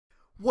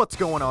What's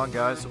going on,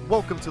 guys?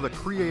 Welcome to the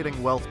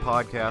Creating Wealth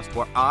podcast,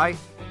 where I,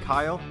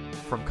 Kyle,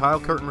 from Kyle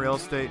Curtin Real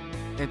Estate,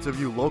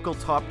 interview local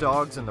top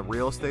dogs in the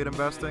real estate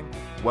investing,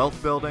 wealth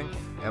building,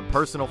 and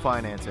personal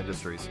finance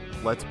industries.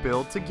 Let's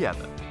build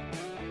together.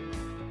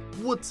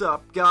 What's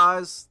up,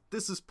 guys?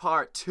 This is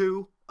part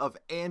 2 of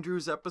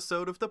Andrew's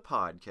episode of the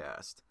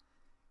podcast.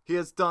 He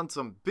has done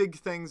some big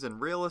things in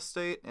real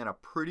estate in a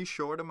pretty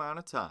short amount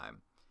of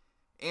time.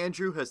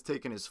 Andrew has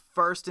taken his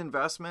first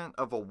investment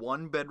of a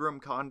one-bedroom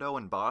condo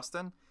in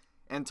Boston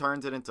and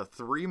turned it into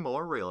 3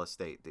 more real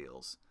estate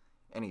deals.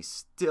 And he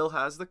still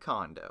has the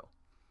condo.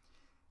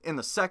 In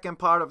the second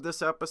part of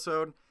this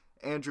episode,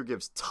 Andrew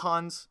gives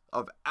tons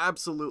of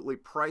absolutely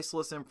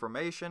priceless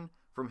information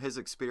from his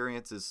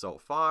experiences so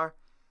far,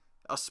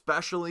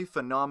 especially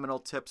phenomenal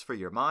tips for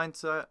your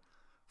mindset,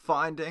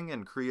 finding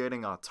and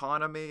creating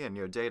autonomy in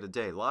your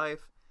day-to-day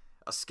life,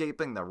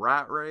 escaping the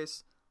rat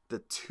race, the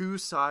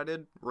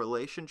two-sided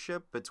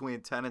relationship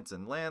between tenants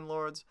and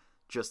landlords,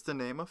 just to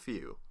name a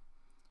few.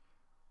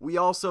 We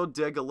also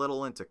dig a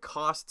little into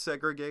cost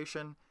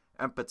segregation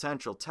and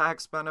potential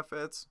tax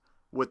benefits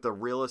with the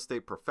real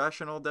estate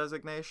professional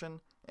designation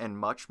and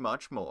much,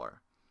 much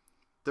more.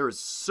 There is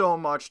so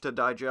much to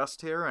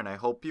digest here, and I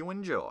hope you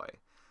enjoy.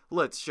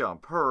 Let's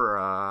jump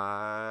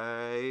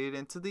right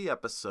into the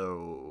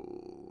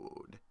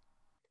episode.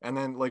 And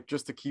then,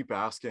 just to keep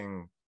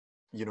asking,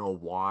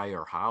 why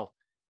or how?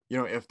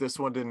 If this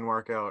one didn't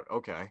work out,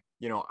 okay,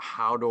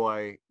 how do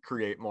I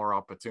create more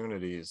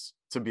opportunities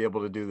to be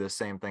able to do this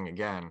same thing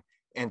again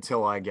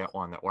until I get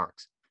one that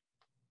works?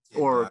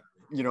 Exactly. Or,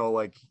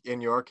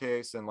 in your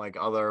case and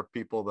other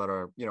people that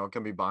are,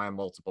 can be buying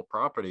multiple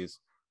properties,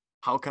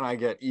 how can I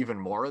get even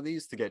more of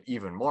these to get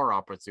even more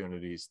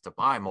opportunities to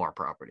buy more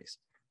properties?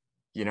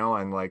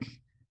 And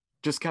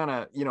just kind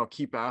of,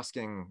 keep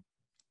asking,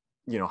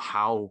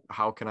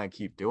 how can I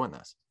keep doing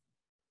this?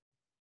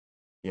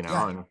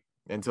 And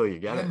until you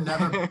get it.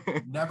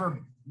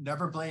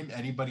 never blame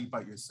anybody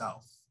but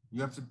yourself. You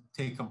have to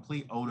take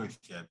complete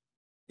ownership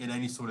in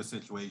any sort of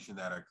situation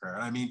that occur.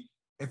 I mean,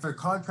 if a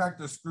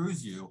contractor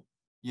screws you,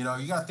 you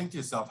got to think to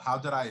yourself, how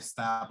did I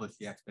establish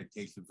the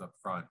expectations up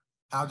front?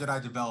 How did I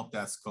develop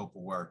that scope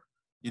of work?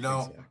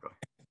 Exactly.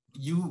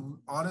 You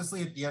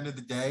honestly, at the end of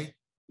the day,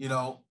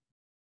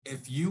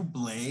 if you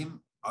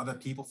blame other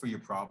people for your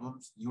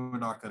problems, you are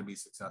not going to be a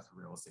successful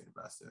real estate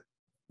investor.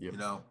 Yep.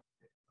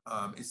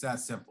 It's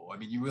that simple. I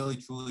mean, you really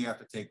truly have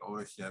to take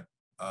ownership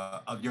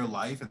of your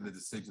life and the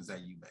decisions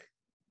that you make.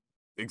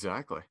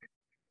 Exactly.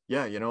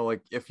 Yeah.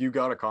 If you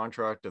got a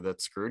contractor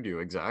that screwed you,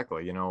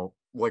 exactly,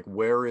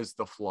 where is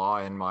the flaw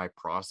in my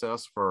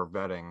process for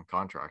vetting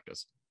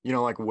contractors?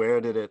 Where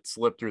did it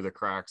slip through the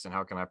cracks and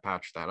how can I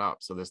patch that up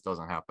so this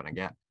doesn't happen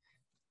again?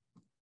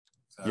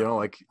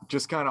 Exactly.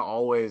 Just kind of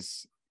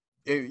always,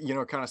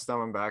 kind of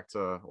stemming back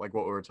to what we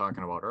were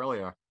talking about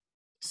earlier,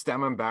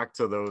 stemming back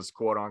to those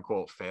quote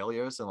unquote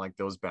failures and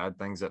those bad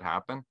things that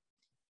happen,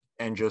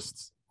 and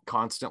just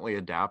constantly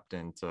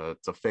adapting to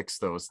fix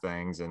those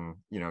things and,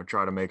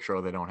 try to make sure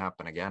they don't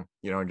happen again,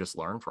 and just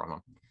learn from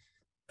them.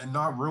 And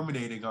not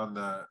ruminating on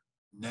the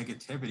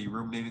negativity,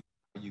 ruminating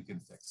how you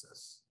can fix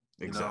this.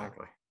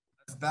 Exactly.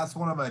 That's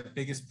one of my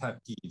biggest pet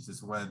peeves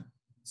is when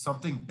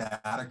something bad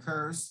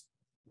occurs,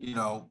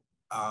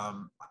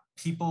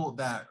 people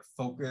that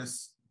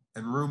focus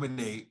and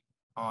ruminate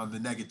on the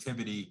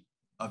negativity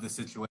of the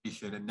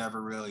situation and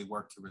never really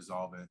work to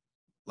resolve it.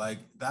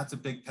 That's a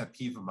big pet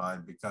peeve of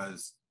mine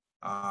because,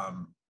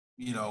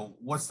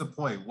 what's the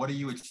point? What are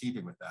you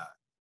achieving with that?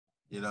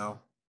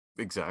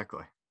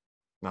 Exactly.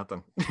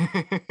 Nothing.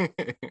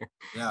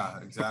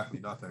 Yeah, exactly.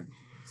 Nothing.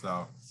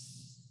 So,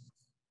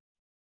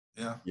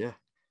 yeah.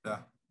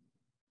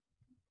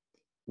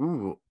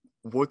 Ooh,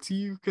 what do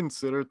you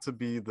consider to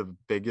be the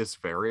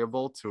biggest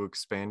variable to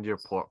expand your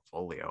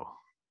portfolio?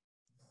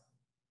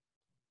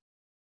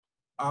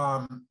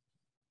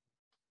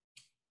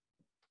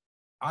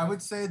 I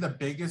would say the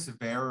biggest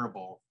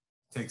variable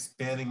to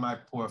expanding my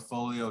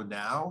portfolio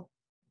now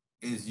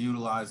is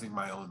utilizing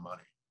my own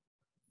money.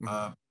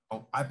 Mm-hmm.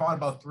 I bought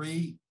about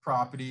 3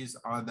 properties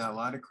on that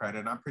line of credit,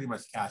 and I'm pretty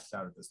much cashed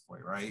out at this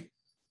point, right?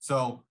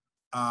 So,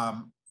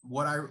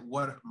 what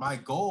my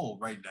goal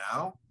right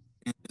now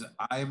is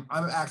I'm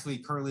actually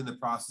currently in the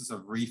process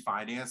of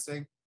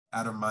refinancing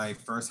out of my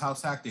first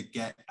house hack to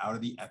get out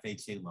of the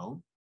FHA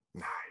loan.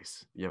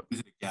 Nice. Yep.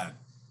 Use it again,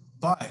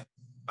 but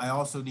I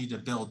also need to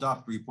build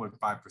up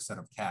 3.5%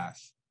 of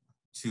cash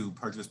to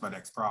purchase my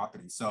next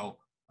property. So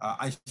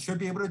I should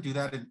be able to do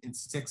that in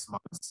 6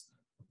 months.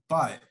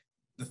 But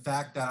the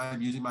fact that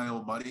I'm using my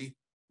own money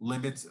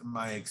limits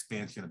my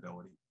expansion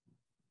ability.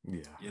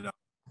 Yeah.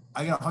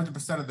 I get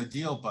 100% of the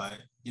deal, but,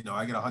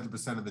 I get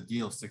 100% of the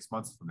deal 6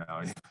 months from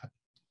now.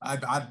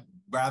 I'd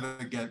rather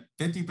get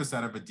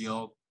 50% of a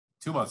deal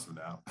 2 months from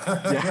now.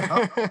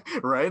 Yeah.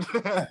 Right.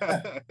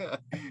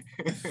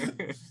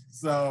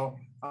 So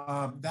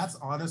that's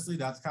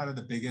kind of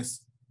the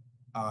biggest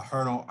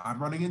hurdle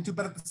I'm running into.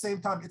 But at the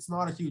same time, it's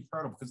not a huge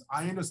hurdle because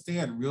I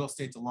understand real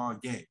estate's a long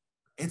game.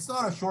 It's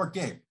not a short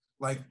game.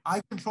 Like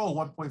I control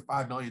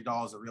 $1.5 million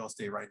of real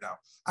estate right now.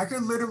 I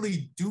could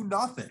literally do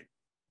nothing.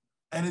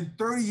 And in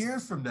 30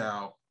 years from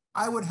now,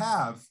 I would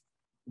have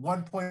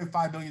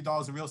 $1.5 million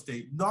in real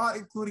estate, not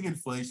including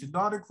inflation,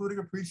 not including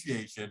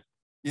appreciation.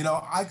 You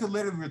know, I could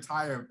literally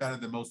retire better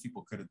than most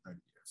people could in 30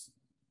 years.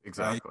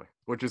 Exactly. Right?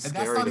 Which is And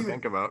scary to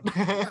think about.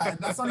 Yeah, and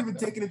that's not even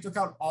taking into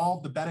account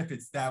all the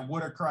benefits that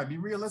would occur. I mean,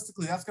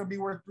 realistically, that's going to be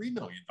worth $3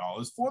 million,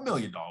 $4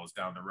 million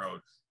down the road.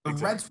 The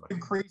rents would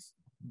increase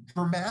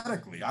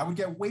dramatically. I would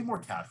get way more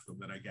cash flow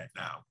than I get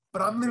now.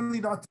 But I'm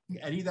literally not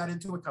taking any of that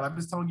into account. I'm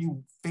just telling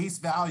you face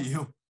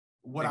value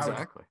what I would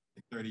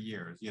in 30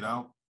 years, you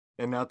know?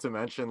 And not to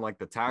mention like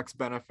the tax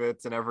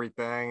benefits and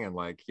everything, and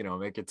like, you know,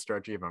 make it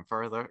stretch even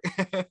further.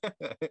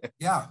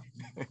 Yeah.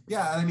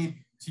 Yeah. I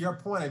mean, to your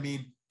point, I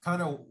mean,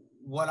 kind of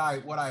what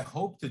I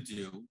hope to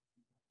do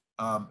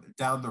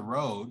down the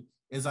road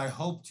is I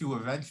hope to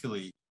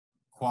eventually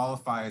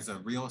qualify as a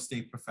real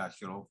estate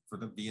professional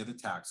via the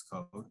tax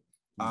code.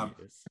 What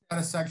that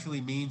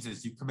essentially means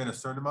is you commit a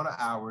certain amount of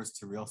hours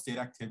to real estate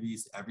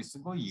activities every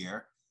single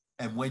year.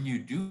 And when you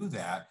do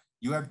that,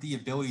 you have the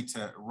ability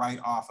to write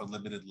off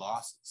unlimited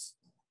losses,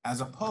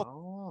 as opposed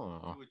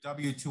to a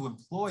W-2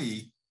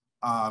 employee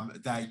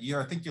that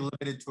year. I think you're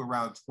limited to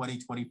around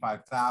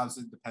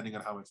 25,000, depending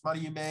on how much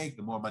money you make.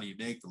 The more money you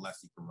make, the less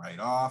you can write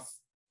off.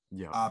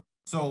 Yeah.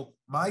 So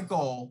my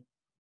goal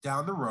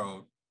down the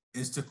road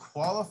is to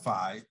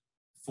qualify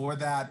for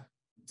that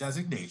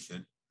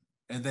designation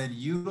and then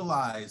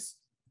utilize,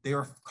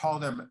 call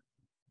them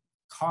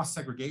cost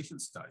segregation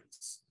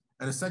studies.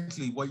 And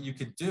essentially what you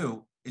can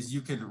do is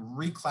you can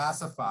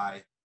reclassify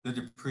the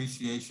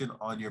depreciation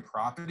on your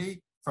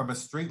property from a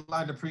straight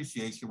line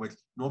depreciation, which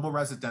normal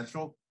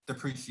residential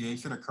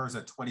depreciation occurs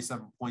at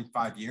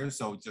 27.5 years.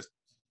 So just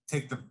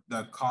take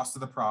the cost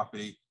of the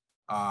property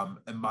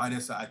and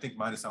minus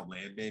out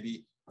land,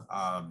 maybe.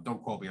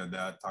 Don't quote me on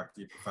that. Talk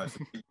to your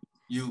professional.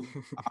 You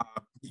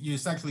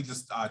essentially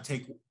just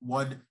take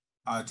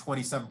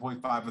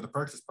 27.5 of the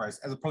purchase price,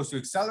 as opposed to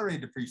accelerated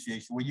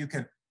depreciation, where you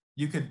can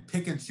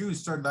pick and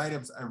choose certain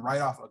items and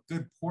write off a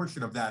good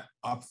portion of that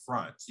up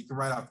front. So you can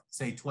write off,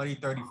 say, 20,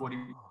 30, 40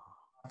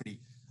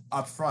 property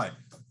up front,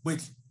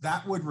 which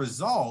that would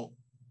result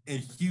in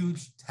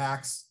huge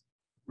tax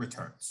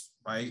returns,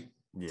 right?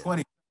 Yeah.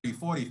 20, 30,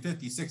 40,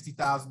 50,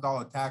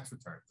 $60,000 tax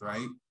returns,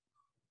 right?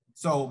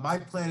 So my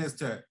plan is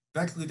to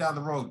eventually down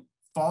the road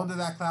fall into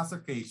that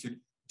classification,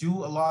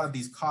 do a lot of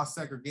these cost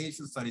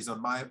segregation studies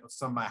on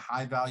some of my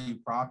high value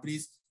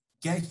properties,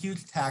 get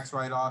huge tax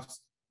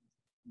write-offs,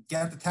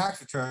 get the tax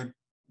return,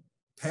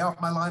 pay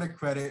off my line of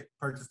credit,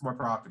 purchase more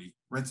property,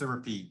 rinse and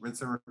repeat,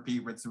 rinse and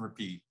repeat, rinse and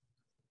repeat.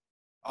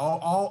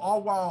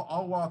 All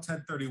while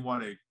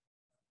 1031ing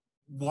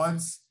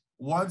once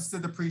the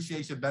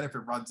depreciation benefit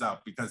runs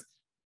out, because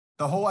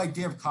the whole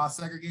idea of cost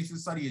segregation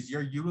study is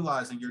you're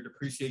utilizing your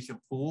depreciation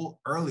pool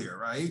earlier,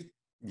 right?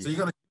 Yeah. So you're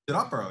going to get it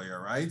up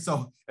earlier, right?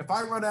 So if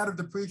I run out of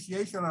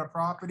depreciation on a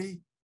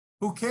property,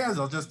 who cares?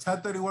 I'll just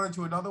 1031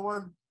 into another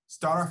one,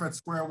 start off at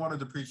square one of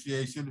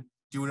depreciation,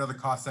 do another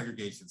cost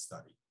segregation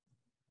study.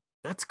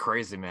 That's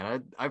crazy,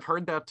 man. I've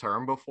heard that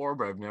term before,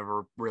 but I've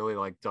never really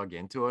like dug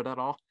into it at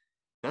all.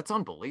 That's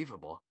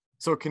unbelievable.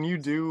 So can you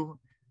do,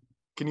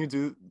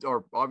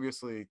 or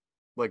obviously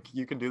like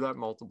you can do that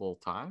multiple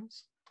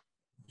times?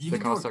 You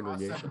can cost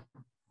segregation.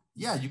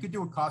 Yeah, you could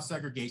do a cost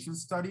segregation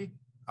study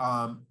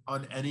on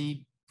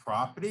any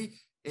property.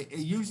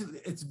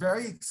 It's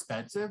very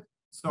expensive.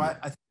 So I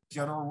think the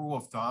general rule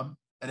of thumb,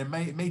 and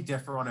it may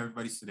differ on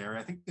everybody's scenario.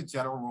 I think the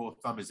general rule of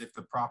thumb is if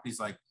the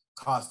property's like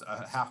cost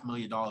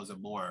 $500,000 or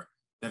more,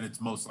 then it's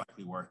most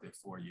likely worth it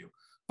for you.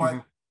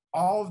 But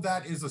all of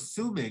that is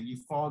assuming you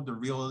fall into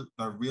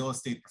the real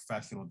estate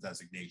professional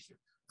designation.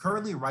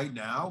 Currently, right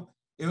now,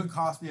 it would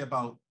cost me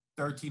about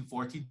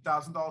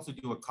 $13,000-$14,000 to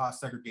do a cost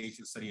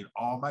segregation study in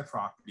all my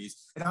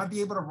properties, and I'd be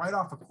able to write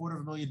off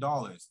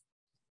 $250,000.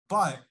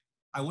 But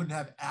I wouldn't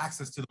have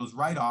access to those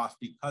write-offs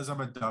because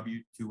I'm a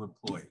W-2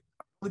 employee.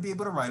 I would be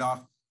able to write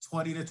off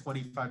 $20,000 to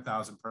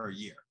 $25,000 per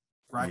year,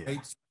 right?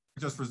 Yeah. So it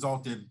just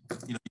resulted,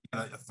 you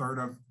get a third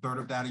of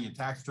that in your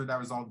tax return. That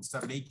resulted in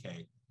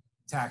 $7,000-8,000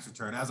 tax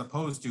return, as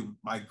opposed to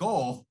my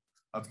goal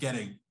of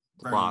getting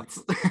lots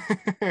of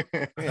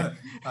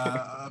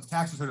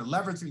tax return and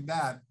leveraging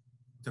that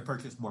to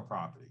purchase more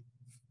property.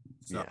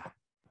 So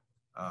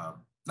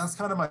that's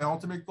kind of my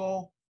ultimate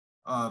goal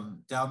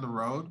down the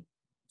road.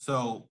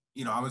 So,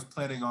 I was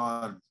planning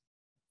on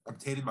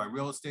obtaining my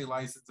real estate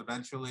license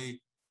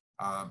eventually.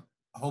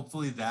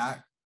 Hopefully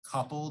that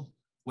coupled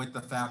with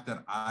the fact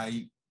that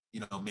I,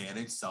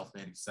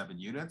 self-manage 7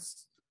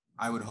 units,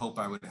 I would hope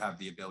I would have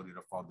the ability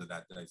to fall into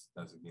that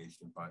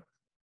designation, but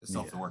it's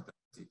still to work that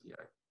CPA.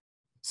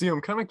 See,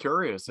 I'm kind of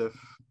curious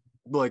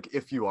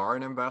if you are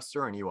an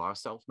investor and you are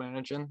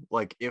self-managing,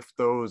 like if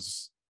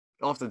those,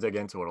 I'll have to dig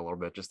into it a little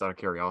bit just out of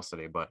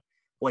curiosity, but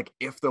like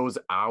if those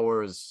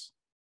hours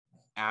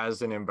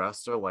as an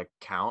investor like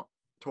count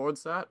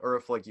towards that, or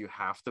if like you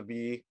have to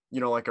be,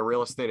 like a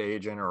real estate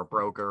agent or a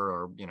broker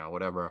or,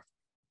 whatever.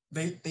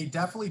 They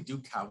definitely do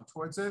count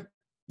towards it.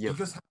 Yep. You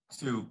just have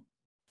to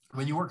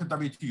when you work at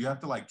W2, you have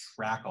to like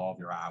track all of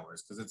your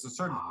hours because it's a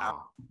certain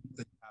hour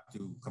that you have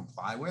to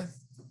comply with.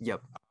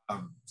 Yep.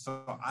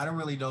 So I don't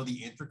really know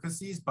the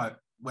intricacies, but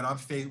when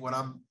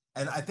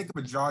and I think a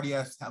majority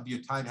of your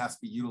time has to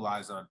be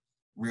utilized on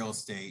real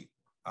estate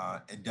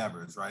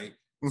endeavors, right?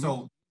 Mm-hmm.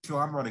 So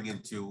sure, I'm running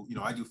into,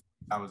 I do 40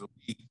 hours a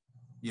week,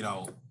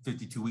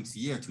 52 weeks a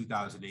year,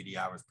 2,080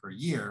 hours per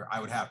year.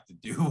 I would have to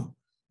do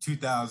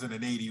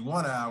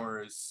 2,081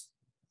 hours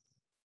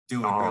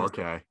doing real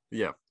estate. Okay.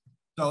 Yeah.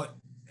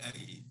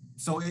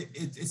 So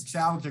it's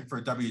challenging for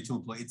a W-2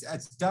 employee.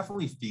 It's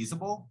definitely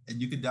feasible,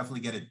 and you can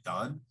definitely get it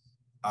done,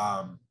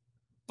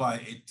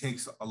 but it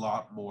takes a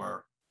lot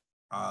more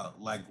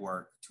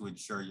legwork to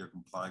ensure you're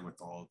complying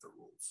with all of the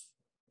rules.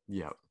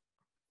 Yeah,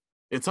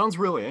 it sounds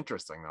really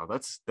interesting though.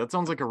 That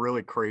sounds like a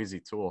really crazy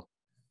tool.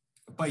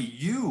 But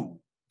you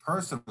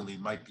personally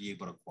might be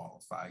able to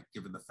qualify,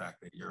 given the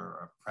fact that you're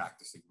a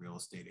practicing real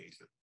estate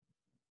agent.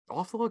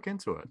 I'll have to look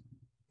into it.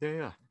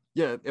 Yeah.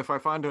 If I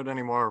find out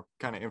any more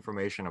kind of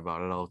information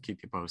about it, I'll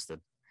keep you posted.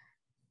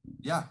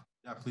 Yeah,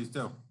 please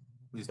do.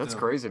 That's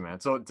crazy,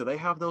 man. So do they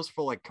have those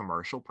for like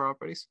commercial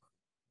properties?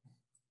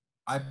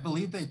 I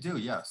believe they do,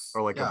 yes.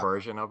 Or like a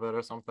version of it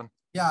or something?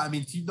 Yeah, I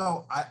mean,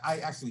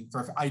 I actually,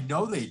 I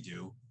know they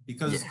do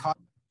because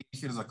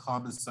syndication is a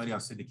common study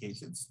of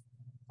syndications.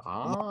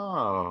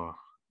 Oh.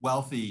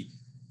 Wealthy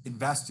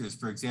investors,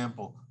 for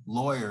example,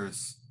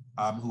 lawyers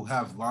who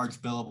have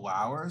large billable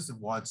hours and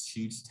wants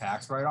huge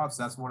tax write-offs.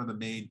 That's one of the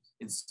main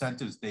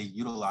incentives they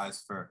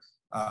utilize for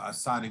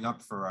signing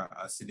up for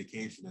a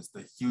syndication is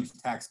the huge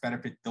tax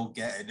benefit they'll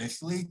get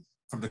initially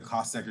from the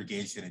cost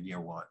segregation in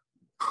year one.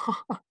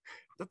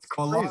 That's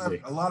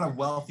crazy. A lot of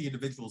wealthy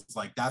individuals,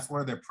 like that's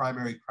one of their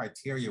primary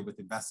criteria with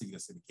investing in a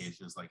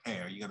syndication is like, hey,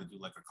 are you going to do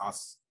like a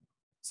cost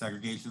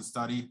segregation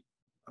study?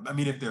 I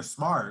mean, if they're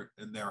smart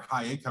and they're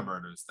high income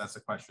earners, that's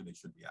a question they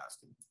should be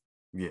asking.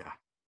 Yeah.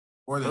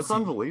 Or that's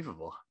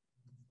unbelievable.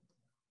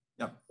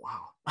 Yep.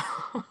 Wow.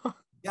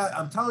 Yeah,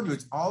 I'm telling you,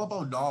 it's all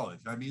about knowledge.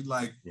 I mean,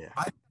 like,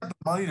 I have the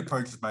money to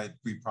purchase my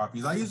 3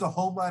 properties. I use a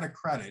home line of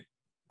credit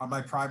on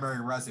my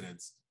primary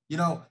residence.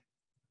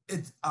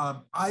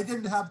 I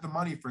didn't have the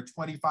money for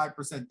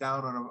 25%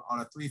 down on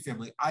a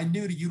 3-family. I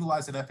knew to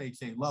utilize an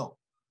FHA loan.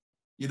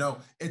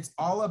 It's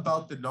all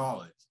about the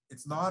knowledge.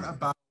 It's not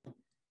about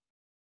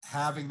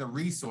having the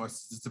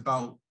resources. It's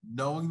about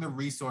knowing the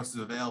resources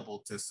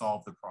available to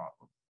solve the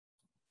problem.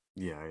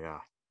 Yeah.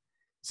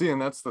 See,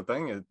 and that's the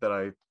thing that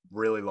I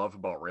really love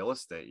about real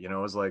estate,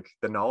 is like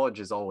the knowledge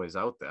is always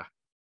out there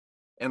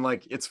and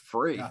like it's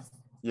free,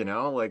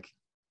 like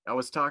I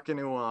was talking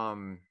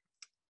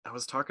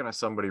to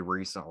somebody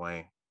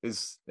recently.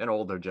 He's an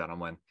older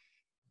gentleman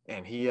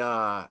and he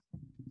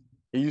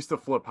used to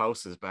flip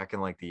houses back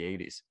in like the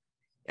 80s.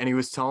 And he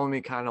was telling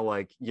me kind of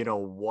like,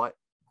 what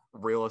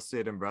real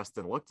estate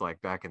investing looked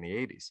like back in the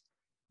 80s.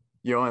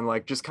 And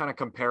like just kind of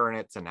comparing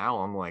it to now,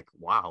 I'm like,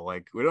 wow,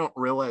 like we don't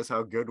realize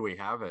how good we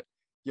have it.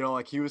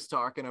 Like he was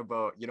talking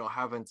about,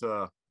 having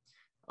to,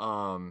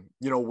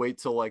 wait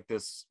till like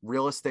this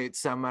real estate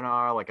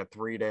seminar, like a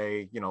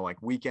 3-day,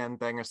 like weekend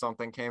thing or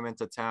something came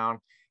into town.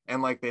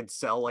 And like they'd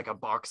sell like a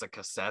box of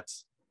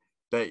cassettes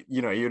that,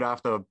 you'd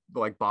have to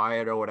like buy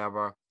it or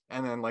whatever.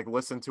 And then like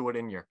listen to it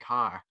in your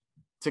car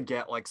to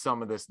get like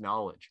some of this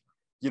knowledge,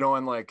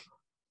 and like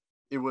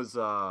it was,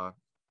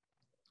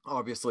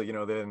 obviously, they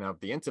didn't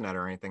have the internet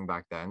or anything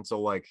back then. So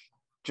like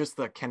just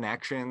the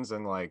connections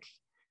and like,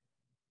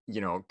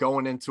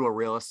 going into a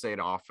real estate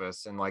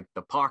office and like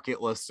the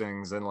pocket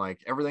listings and like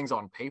everything's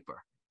on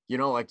paper,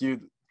 like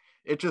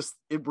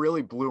it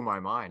really blew my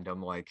mind.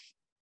 I'm like,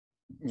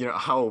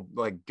 how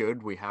like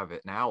good we have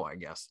it now, I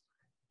guess,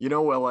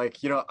 well, like,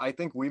 I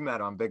think we met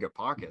on Bigger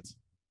Pockets,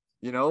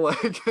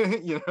 like,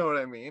 you know what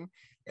I mean?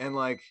 And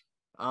like,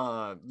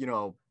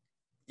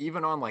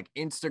 even on like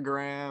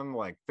Instagram,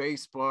 like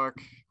Facebook,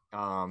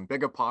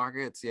 Bigger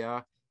Pockets.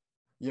 Yeah.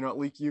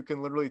 Like you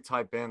can literally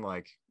type in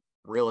like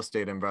real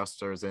estate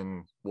investors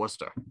in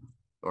Worcester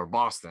or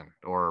Boston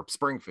or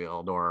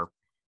Springfield or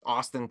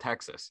Austin,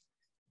 Texas,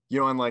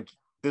 and like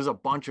there's a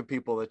bunch of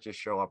people that just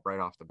show up right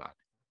off the bat,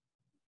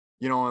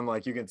 and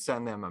like you can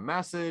send them a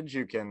message,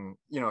 you can,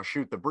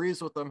 shoot the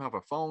breeze with them, have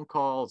a phone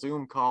call,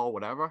 Zoom call,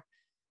 whatever.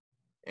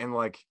 And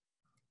like,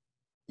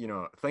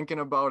 thinking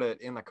about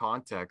it in the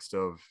context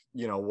of,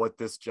 what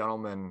this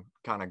gentleman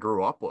kind of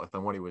grew up with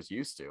and what he was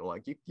used to,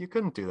 like you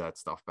couldn't do that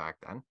stuff back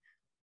then,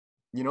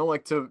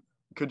 like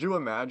could you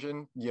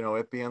imagine,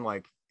 it being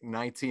like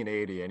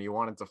 1980 and you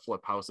wanted to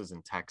flip houses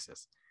in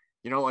Texas,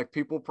 like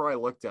people probably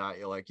looked at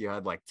you like you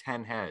had like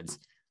 10 heads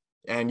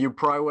and you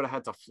probably would have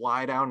had to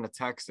fly down to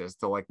Texas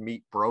to like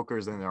meet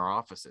brokers in their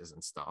offices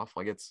and stuff.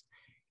 Like it's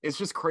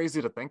just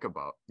crazy to think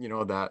about,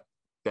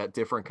 that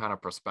different kind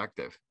of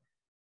perspective,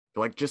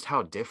 like just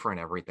how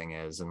different everything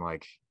is. And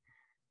like,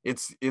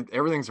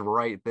 everything's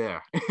right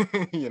there,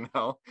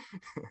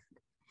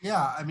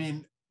 Yeah. I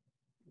mean,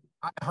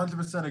 I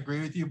 100% agree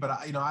with you, but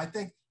I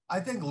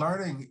think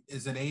learning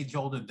is an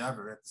age-old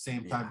endeavor at the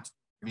same time.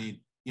 I mean,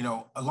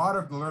 a lot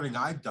of the learning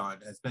I've done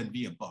has been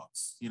via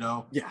books,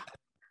 Yeah.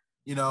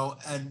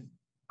 And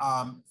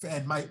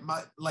and my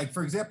like,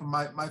 for example,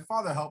 my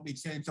father helped me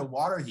change a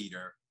water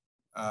heater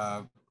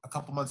a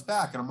couple months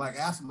back, and I'm like,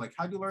 asked him like,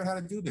 how'd you learn how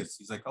to do this?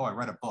 He's like, oh, I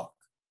read a book.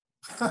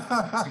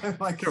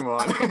 Like, Come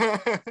on.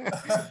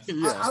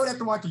 Yeah, I would have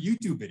to watch a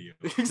YouTube video.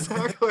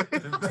 exactly.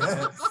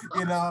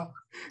 You know,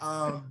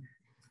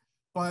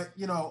 but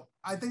you know,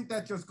 I think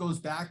that just goes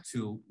back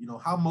to, you know,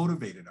 how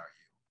motivated are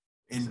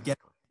you in Exactly.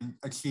 getting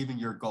achieving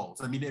your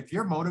goals? I mean, if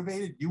you're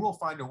motivated, you will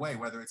find a way.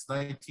 Whether it's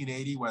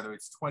 1980, whether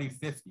it's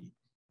 2050,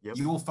 Yep.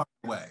 you will find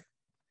a way.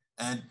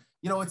 And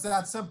you know, it's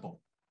that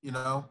simple. You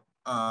know,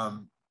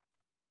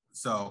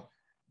 so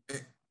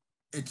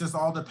it just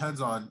all depends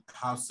on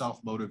how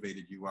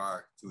self-motivated you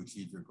are to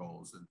achieve your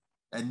goals,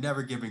 and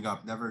never giving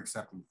up, never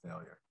accepting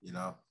failure, you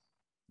know?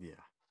 Yeah,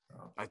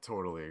 So, I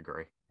totally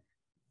agree.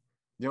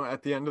 You know,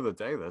 at the end of the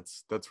day,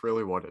 that's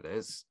really what it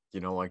is.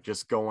 You know, like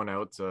just going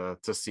out to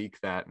seek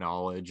that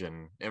knowledge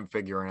and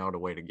figuring out a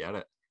way to get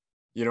it.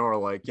 You know, or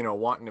like, you know,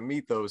 wanting to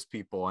meet those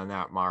people in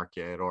that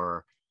market,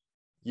 or,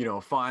 you know,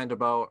 find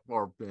out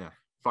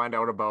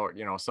about,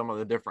 you know, some of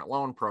the different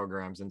loan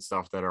programs and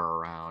stuff that are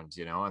around,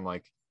 you know, and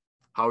like,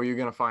 how are you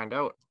going to find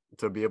out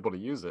to be able to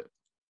use it?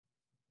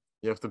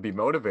 You have to be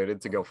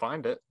motivated to go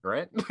find it,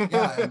 right?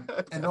 yeah,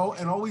 and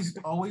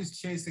always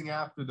chasing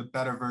after the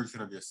better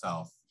version of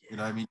yourself. You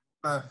know what I mean?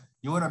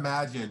 You would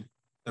imagine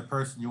the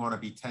person you want to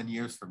be 10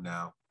 years from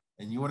now,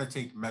 and you want to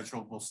take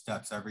measurable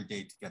steps every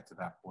day to get to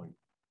that point.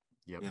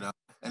 Yep. You know,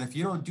 and if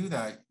you don't do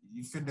that,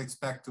 you shouldn't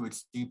expect to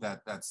achieve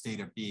that state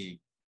of being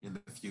in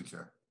the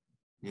future.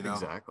 You know,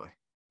 Exactly.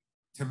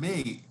 to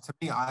me,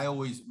 I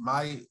always,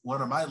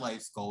 one of my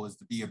life's goals is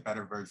to be a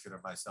better version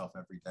of myself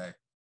every day.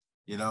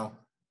 You know,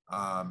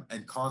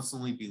 and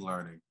constantly be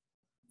learning.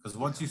 Because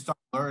once you start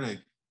learning,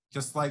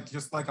 just like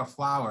a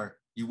flower,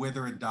 you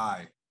wither and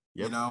die.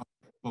 You Yep. know,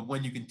 but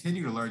when you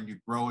continue to learn, you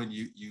grow and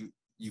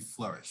you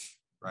flourish,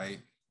 right?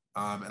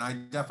 And I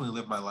definitely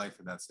live my life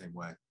in that same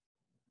way.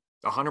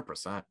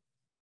 100%.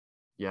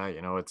 Yeah,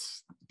 you know,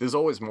 there's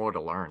always more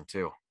to learn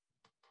too.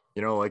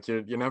 You know, like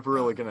you're never Yeah.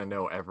 really gonna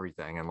know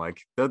everything. And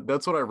like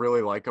that's what I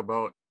really like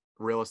about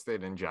real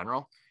estate in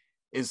general,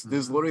 is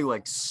there's Mhm. literally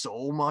like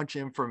so much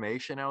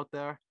information out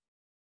there.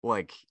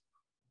 Like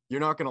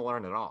you're not gonna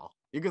learn it all.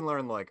 You can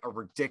learn like a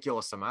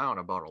ridiculous amount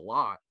about a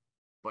lot,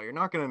 but you're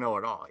not gonna know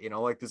it all. You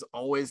know, like there's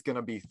always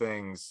gonna be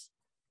things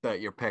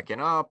that you're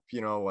picking up, you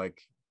know,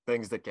 like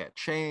things that get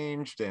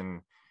changed,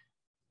 and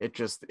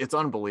it's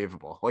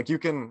unbelievable. Like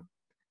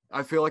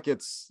I feel like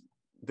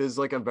there's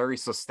like a very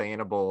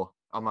sustainable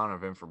amount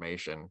of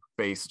information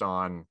based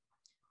on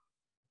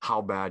how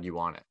bad you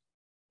want it.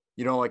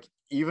 You know, like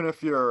even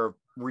if you're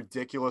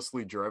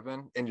ridiculously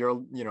driven and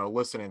you're, you know,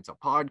 listening to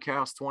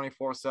podcasts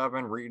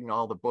 24/7, reading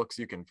all the books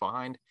you can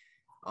find,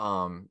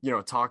 you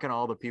know, talking to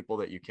all the people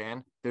that you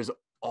can, there's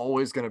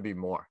always going to be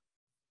more,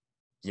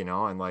 you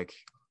know, and like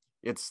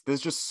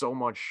there's just so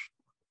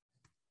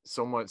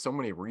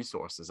many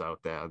resources out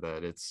there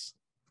that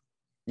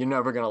you're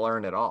never going to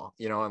learn it all,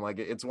 you know, and like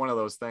it's one of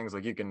those things,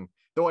 like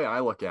the way I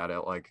look at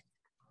it, like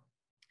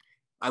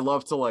I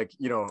love to, like,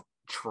 you know,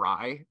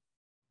 try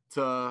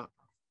to,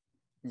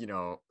 you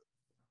know,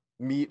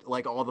 meet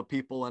like all the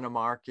people in a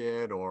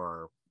market,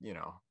 or, you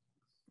know,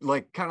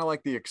 like kind of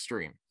like the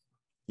extreme,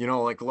 you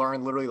know, like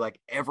learn literally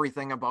like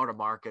everything about a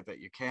market that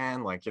you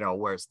can, like, you know,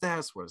 where's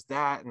this, where's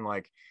that, and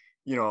like,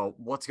 you know,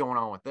 what's going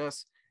on with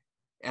this.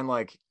 And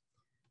like,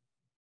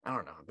 I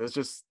don't know, there's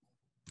just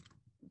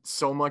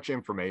so much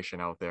information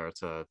out there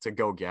to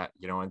go get,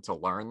 you know, and to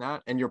learn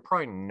that. And you're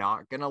probably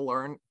not going to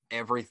learn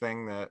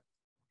everything that,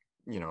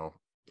 you know,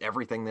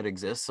 everything that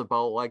exists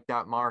about like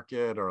that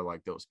market or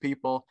like those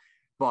people,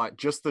 but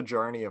just the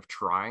journey of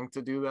trying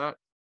to do that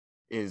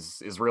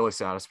is really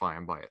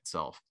satisfying by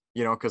itself,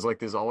 you know, because like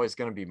there's always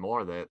going to be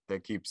more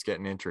that keeps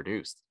getting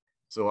introduced.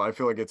 So I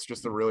feel like it's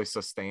just a really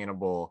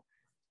sustainable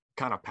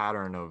kind of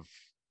pattern of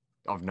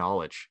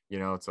knowledge, you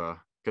know. It's a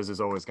because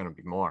there's always going to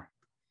be more.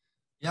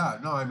 Yeah,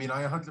 no, I mean,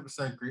 I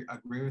 100%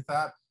 agree with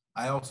that.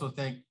 I also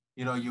think,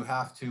 you know, you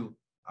have to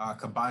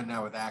combine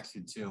that with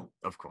action too.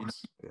 Of You know,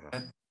 course. Yeah.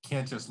 you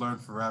can't just learn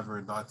forever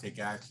and not take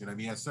action. I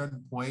mean, at a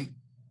certain point,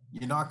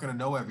 you're not going to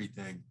know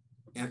everything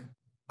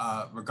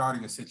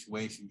regarding a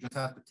situation. You just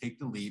have to take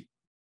the leap,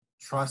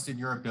 trust in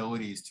your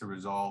abilities to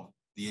resolve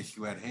the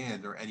issue at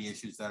hand or any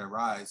issues that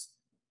arise,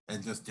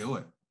 and just do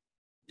it.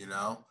 You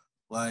know,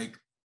 like,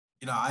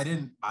 you know, I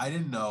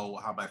didn't know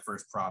how my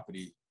first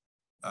property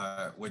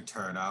would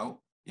turn out.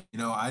 You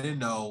know, I didn't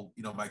know,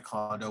 you know, my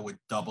condo would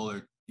double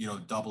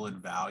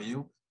in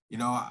value. You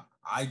know,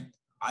 I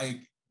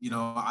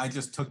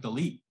just took the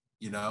leap,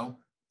 you know.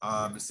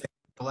 Yeah.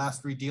 The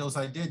last three deals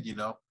I did, you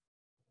know,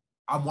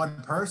 I'm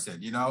one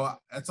person, you know,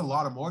 that's a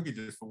lot of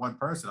mortgages for one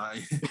person.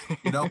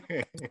 You know,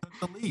 took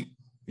the leap.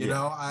 You Yeah.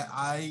 know,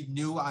 I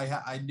knew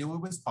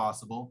it was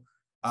possible.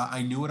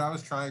 I knew what I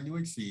was trying to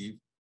achieve.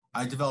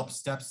 I developed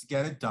steps to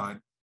get it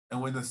done. And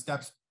when the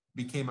steps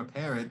became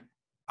apparent,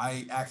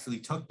 I actually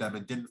took them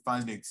and didn't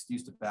find the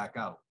excuse to back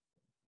out.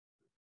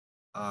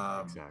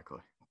 Um, Exactly.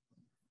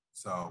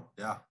 so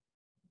yeah.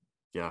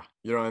 Yeah.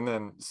 You know, and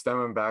then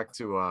stemming back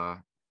to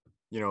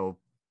you know,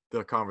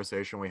 the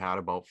conversation we had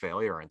about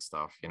failure and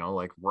stuff,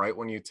 like right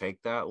when you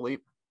take that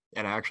leap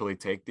and actually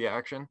take the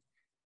action,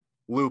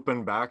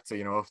 looping back to,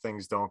 if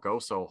things don't go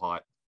so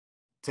hot,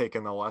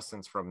 taking the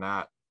lessons from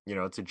that,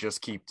 to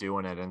just keep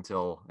doing it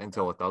until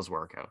it does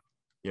work out,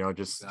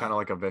 just kind of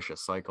like a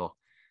vicious cycle.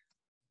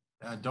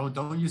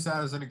 Don't use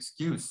that as an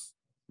excuse.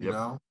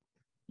 Yep.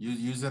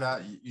 Use it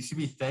at, you should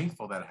be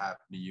thankful that it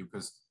happened to you,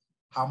 because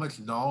how much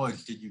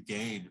knowledge did you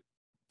gain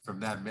from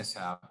that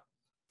mishap?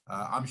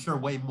 I'm sure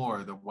way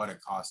more than what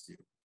it cost you.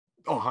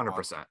 Oh,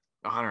 100%,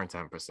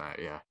 110%.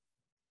 Yeah,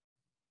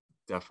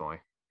 definitely.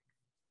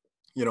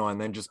 And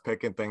then just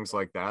picking things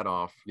like that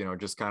off,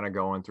 just kind of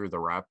going through the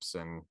reps,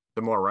 and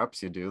the more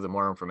reps you do, the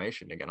more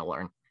information you're going to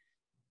learn,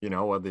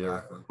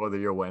 whether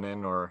you're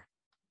winning or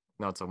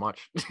not so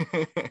much.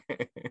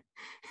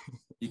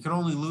 You can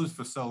only lose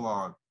for so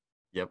long.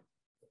 Yep.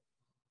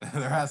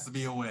 There has to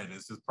be a win.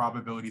 It's just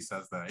probability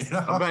says that.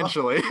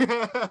 Eventually.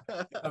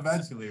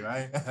 Eventually,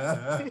 right?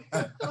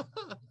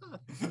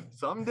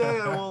 Someday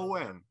I will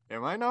win. It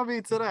might not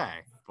be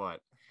today,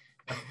 but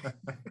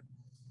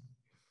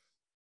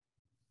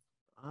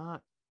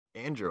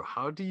Andrew,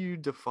 how do you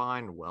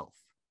define wealth?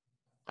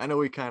 I know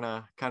we kind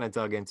of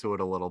dug into it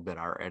a little bit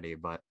already,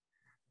 but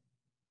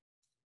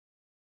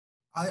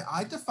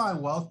I define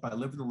wealth by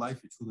living the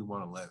life you truly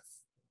want to live.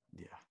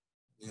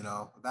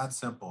 Yeah. That's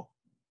simple.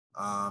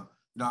 I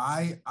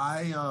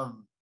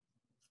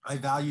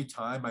value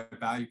time. I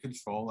value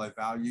control. I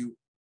value,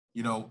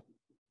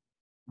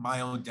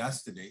 my own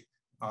destiny.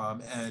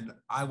 And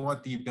I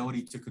want the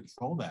ability to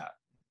control that.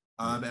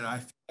 And I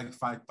feel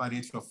like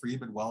financial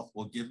freedom and wealth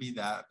will give me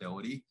that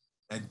ability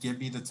and give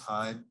me the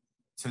time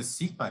to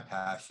seek my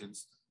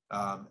passions,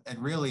 and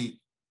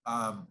really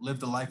live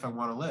the life I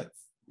want to live.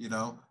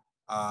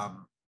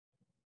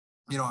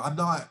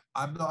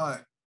 I'm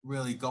not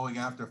really going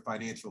after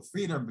financial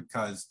freedom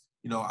because,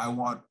 I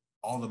want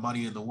all the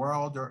money in the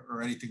world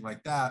or anything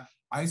like that.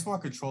 I just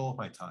want control of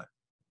my time.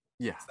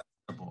 Yeah.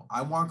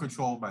 I want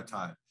control of my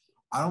time.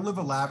 I don't live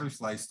a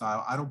lavish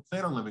lifestyle. I don't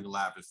plan on living a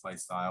lavish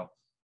lifestyle.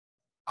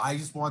 I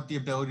just want the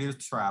ability to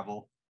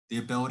travel, the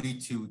ability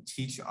to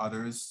teach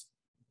others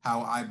how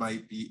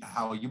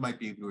you might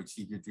be able to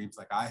achieve your dreams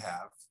like I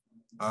have,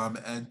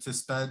 and to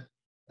spend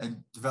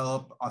and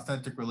develop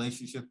authentic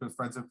relationships with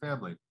friends and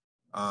family.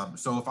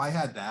 So if I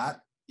had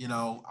that,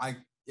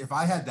 if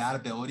I had that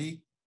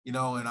ability,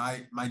 and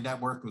my net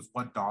worth was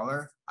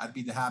 $1, I'd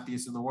be the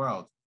happiest in the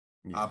world.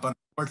 Yeah. But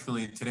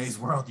unfortunately, in today's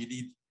world,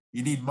 you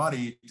need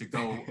money to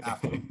go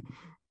after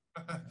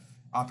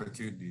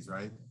opportunities,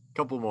 right?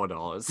 Couple more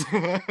dollars.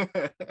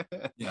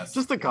 Yes.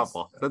 Just a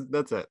couple. Yes.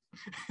 That's it.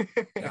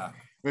 Yeah.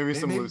 Maybe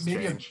some loose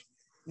change.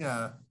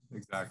 Yeah,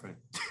 exactly.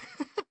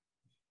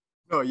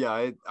 Oh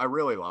yeah, I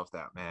really love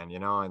that, man,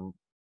 and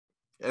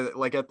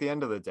like at the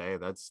end of the day,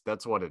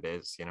 that's what it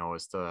is,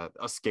 is to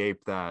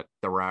escape the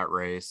rat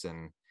race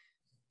and,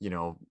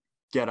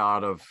 get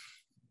out of,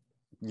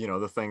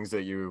 the things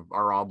that you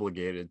are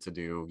obligated to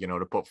do,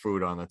 to put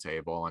food on the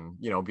table, and,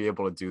 be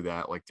able to do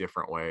that like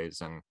different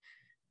ways. And,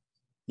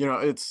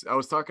 I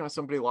was talking to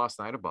somebody last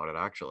night about it,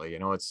 actually.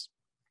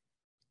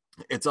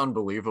 It's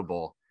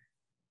unbelievable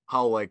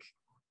how, like,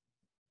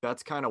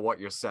 that's kind of what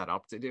you're set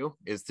up to do,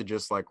 is to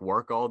just like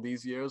work all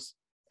these years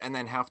and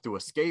then have to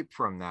escape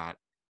from that,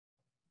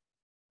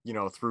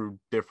 through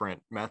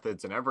different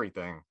methods and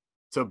everything,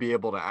 to be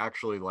able to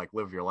actually like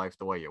live your life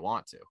the way you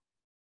want to.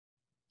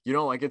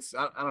 Like it's,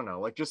 I don't know,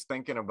 like just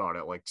thinking about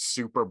it, like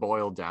super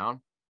boiled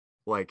down,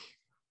 like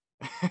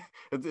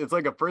it's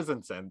like a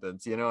prison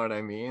sentence, you know what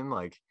I mean?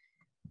 Like,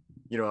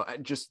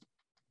 just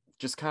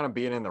kind of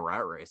being in the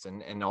rat race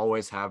and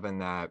always having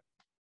that,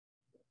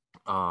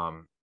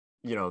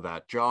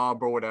 that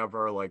job or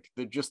whatever, like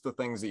just the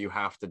things that you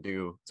have to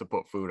do to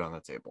put food on the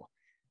table.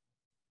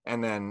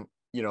 And then,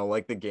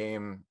 like the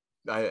game,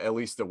 at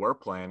least that we're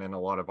playing and a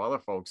lot of other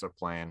folks are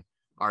playing,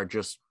 are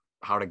just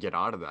how to get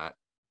out of that,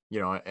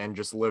 and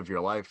just live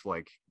your life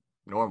like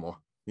normal,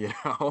 and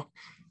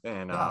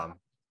Yeah.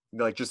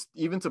 like just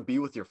even to be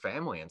with your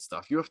family and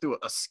stuff, you have to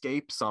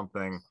escape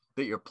something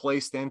that you're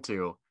placed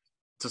into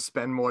to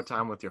spend more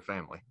time with your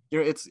family.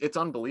 It's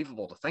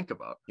unbelievable to think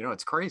about.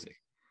 It's crazy.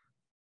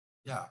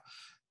 Yeah.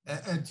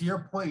 And to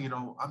your point,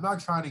 I'm not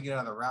trying to get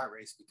out of the rat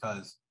race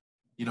because,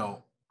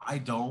 I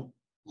don't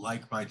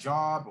like my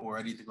job or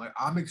anything. Like,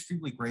 I'm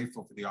extremely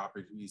grateful for the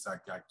opportunities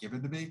that got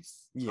given to me.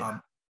 Yeah.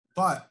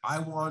 But I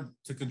want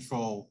to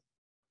control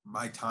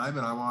my time,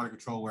 and I want to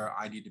control where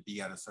I need to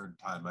be at a certain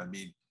time. I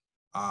mean,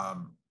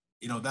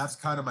 that's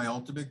kind of my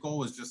ultimate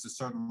goal, is just a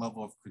certain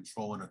level of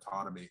control and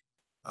autonomy.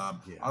 I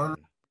don't know if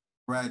you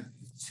read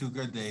Too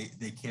Good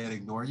They Can't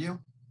Ignore You.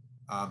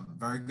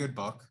 Very good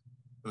book.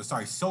 Oh,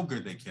 sorry, So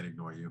Good They Can't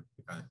Ignore You.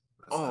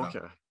 Oh,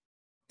 okay.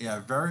 Yeah,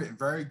 very,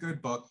 very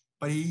good book.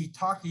 But he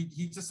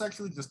just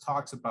actually just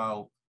talks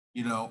about,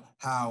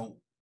 how,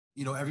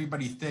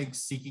 everybody thinks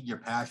seeking your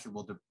passion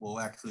will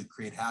actually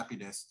create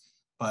happiness.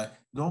 But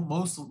no,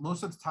 most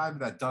of the time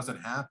that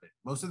doesn't happen.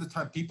 Most of the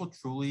time, people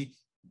truly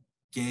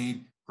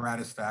gain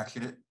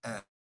gratification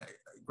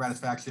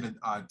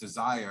and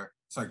desire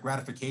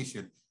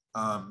gratification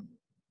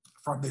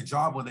from their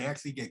job when they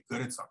actually get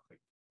good at something.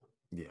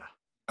 Yeah.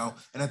 You know?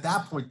 And at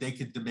that point, they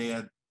could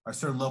demand a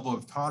certain level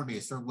of autonomy,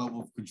 a certain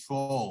level of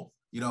control,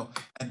 you know,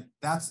 and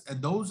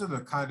those are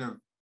the kind of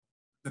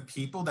the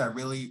people that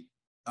really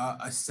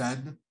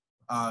ascend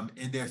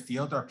in their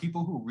field, are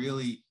people who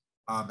really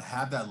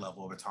have that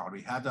level of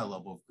autonomy, have that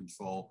level of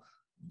control,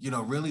 you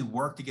know, really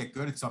work to get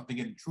good at something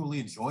and truly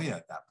enjoy it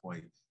at that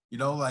point. You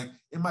know, like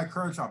in my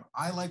current job,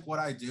 I like what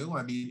I do.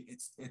 I mean,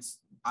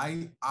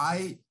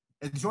 I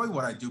enjoy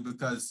what I do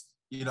because,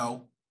 you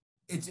know,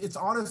 it's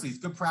honestly, it's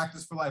good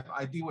practice for life.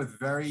 I deal with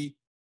very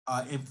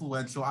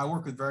I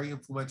work with very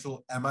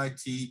influential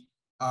MIT,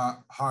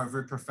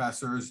 Harvard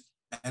professors,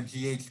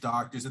 MGH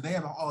doctors, and they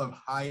have all of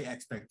high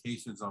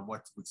expectations on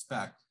what to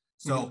expect.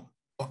 So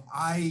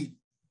I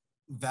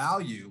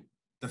value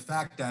the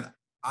fact that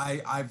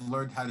I've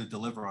learned how to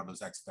deliver on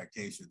those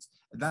expectations.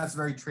 And that's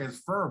very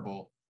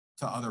transferable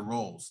to other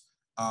roles.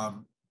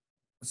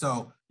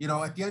 So, you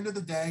know, at the end of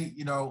the day,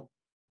 you know,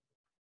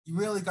 you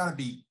really got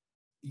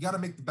to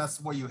make the best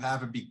of what you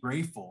have and be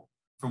grateful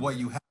for what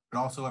you have, but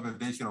also have a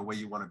vision of where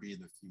you want to be in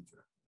the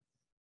future.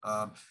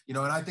 You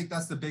know, and I think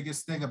that's the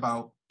biggest thing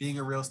about being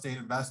a real estate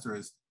investor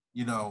is,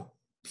 you know,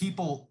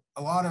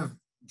 a lot of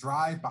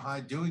drive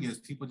behind doing it is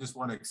people just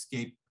want to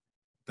escape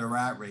the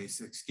rat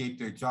race, escape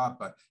their job.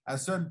 But at a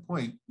certain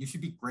point, you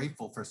should be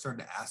grateful for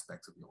certain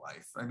aspects of your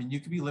life. I mean, you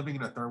could be living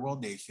in a third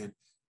world nation.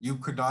 You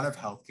could not have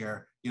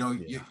healthcare. You know,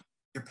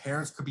 your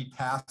parents could be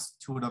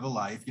passed to another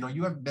life. You know,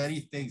 you have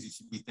many things you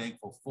should be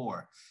thankful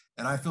for.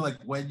 And I feel like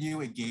when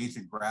you engage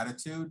in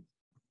gratitude,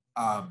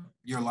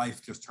 your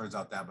life just turns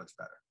out that much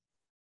better.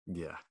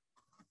 Yeah,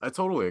 I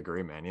totally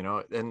agree, man. You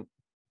know, and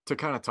to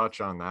kind of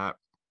touch on that,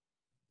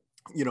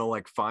 you know,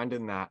 like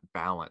finding that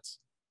balance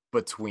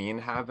between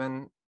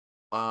having,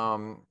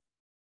 what's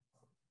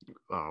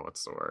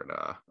the word?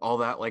 All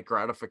that like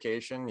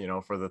gratification, you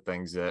know, for the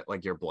things that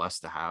like you're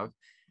blessed to have,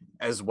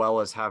 as well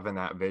as having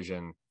that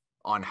vision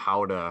on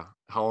how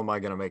am I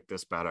going to make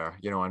this better,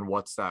 you know, and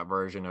what's that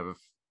version of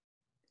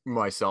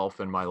myself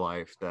in my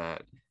life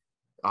that,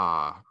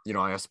 you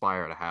know, I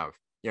aspire to have,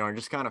 you know, and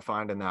just kind of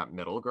finding that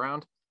middle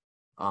ground,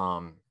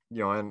 you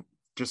know, and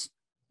just,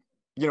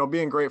 you know,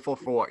 being grateful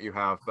for what you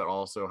have, but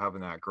also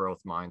having that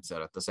growth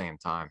mindset at the same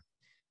time.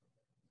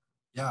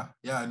 Yeah.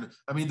 Yeah. And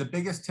I mean, the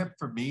biggest tip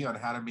for me on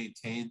how to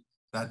maintain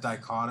that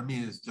dichotomy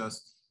is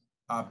just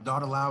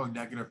not allowing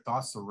negative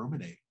thoughts to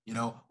ruminate. You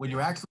know, when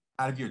you're actually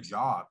out of your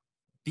job,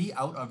 be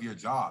out of your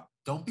job.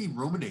 Don't be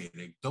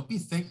ruminating. Don't be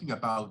thinking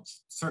about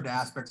certain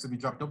aspects of your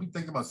job. Don't be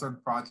thinking about certain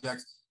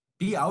projects.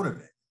 Be out of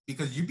it,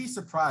 because you'd be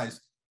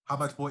surprised how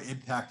much more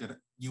impact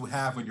you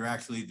have when you're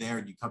actually there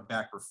and you come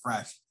back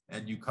refreshed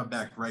and you come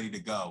back ready to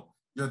go.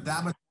 You're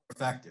that much more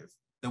effective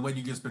than when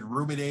you've just been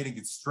ruminating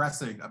and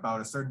stressing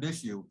about a certain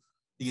issue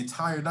the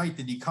entire night.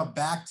 Then you come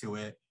back to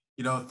it,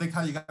 you know, think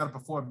how you got to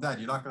perform then.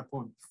 You're not going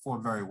to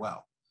perform very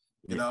well,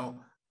 you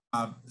know?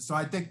 So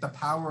I think the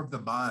power of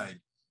the mind,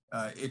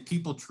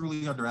 people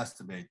truly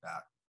underestimate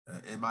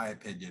that, in my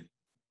opinion.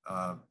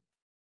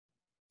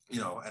 You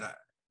know,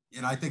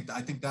 and I think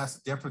that's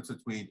the difference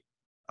between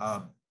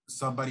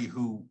somebody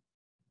who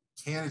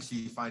can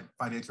achieve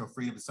financial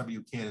freedom and somebody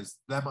who can't, is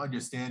them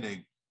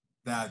understanding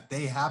that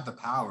they have the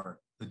power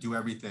to do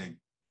everything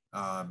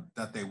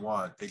that they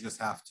want. They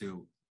just have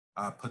to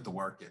put the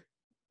work in.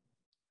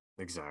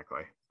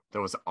 Exactly. That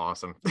was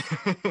awesome.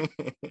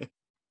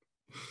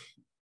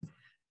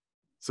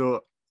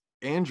 So,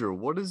 Andrew,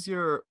 what is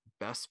your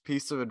best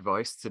piece of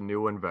advice to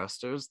new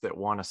investors that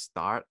want to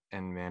start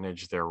and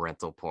manage their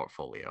rental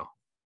portfolio?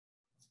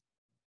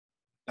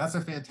 That's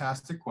a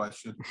fantastic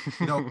question.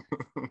 You know,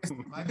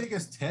 my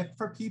biggest tip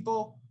for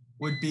people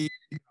would be,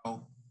 you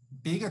know,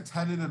 being a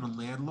tenant and a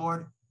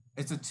landlord,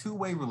 it's a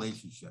two-way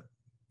relationship.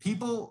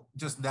 People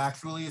just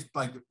naturally,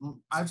 like,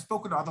 I've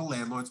spoken to other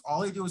landlords,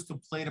 all they do is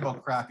complain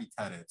about crappy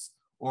tenants.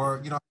 Or,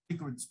 you know,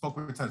 I've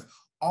spoken with tenants,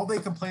 all they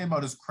complain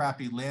about is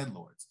crappy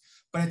landlords.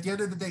 But at the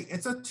end of the day,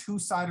 it's a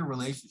two-sided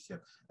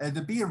relationship. And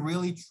to be a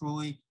really,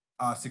 truly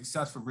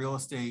successful real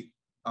estate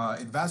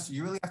investor,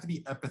 you really have to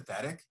be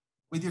empathetic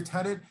with your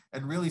tenant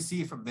and really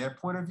see it from their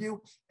point of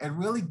view and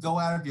really go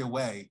out of your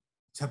way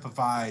to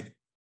provide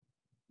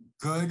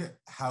good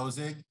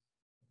housing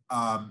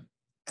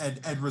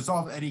and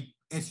resolve any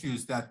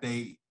issues that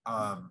they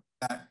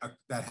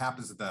that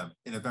happens to them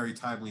in a very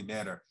timely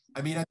manner.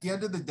 I mean, at the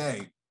end of the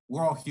day,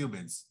 we're all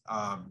humans.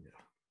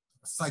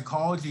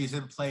 Psychology is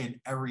in play in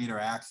every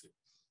interaction.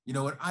 You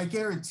know, and I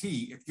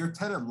guarantee if your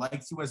tenant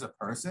likes you as a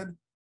person,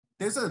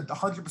 there's a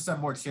 100%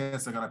 more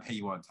chance they're going to pay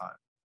you on time.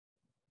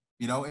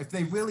 You know, if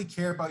they really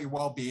care about your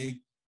well-being,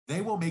 they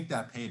will make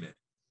that payment.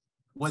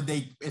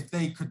 If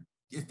they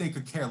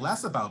could care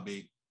less about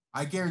me,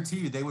 I guarantee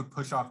you they would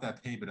push off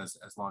that payment as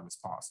long as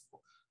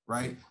possible,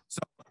 right?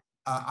 So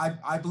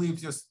I believe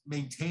just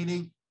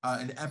maintaining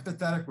an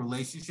empathetic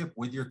relationship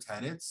with your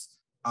tenants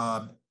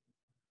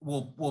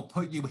will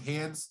put you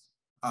hands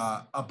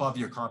above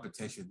your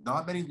competition.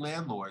 Not many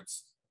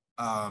landlords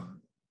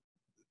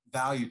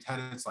value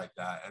tenants like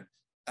that. And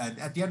And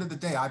at the end of the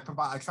day, I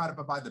try to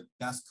provide the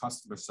best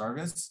customer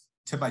service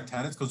to my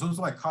tenants because those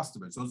are my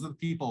customers. Those are the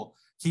people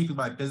keeping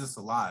my business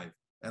alive.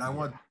 And I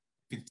want to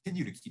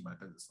continue to keep my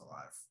business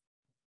alive.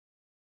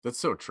 That's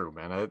so true,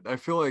 man. I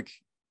feel like,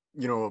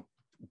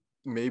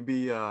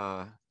 maybe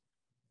the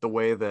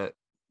way that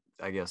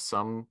I guess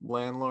some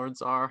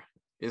landlords are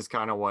is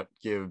kind of what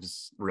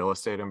gives real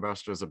estate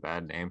investors a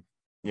bad name.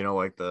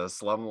 Like the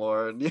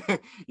slumlord,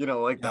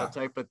 like that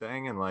type of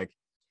thing. And like,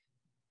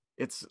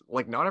 it's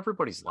like not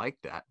everybody's like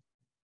that.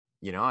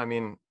 I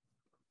mean,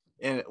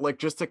 and like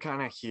just to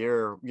kind of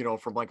hear,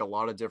 from like a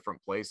lot of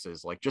different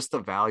places, like just the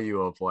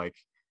value of like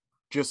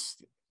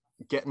just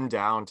getting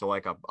down to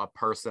like a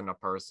person to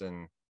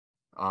person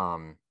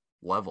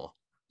level,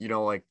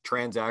 like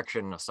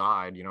transaction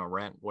aside,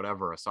 rent,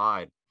 whatever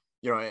aside,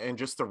 and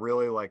just to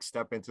really like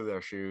step into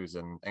their shoes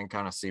and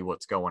kind of see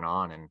what's going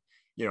on and,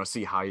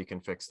 see how you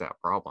can fix that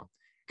problem.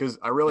 Because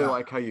I really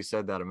like how you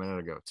said that a minute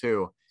ago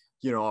too,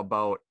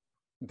 about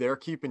they're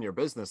keeping your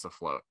business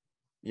afloat.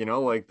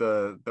 Like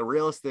the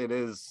real estate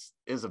is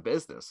a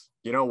business.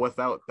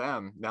 Without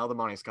them, now the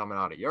money's coming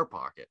out of your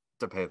pocket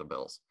to pay the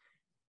bills.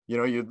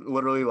 You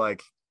literally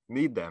like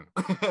need them.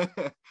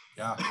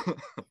 Yeah,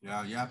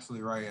 you're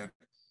absolutely right.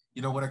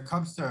 And when it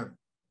comes to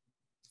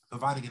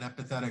providing an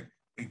empathetic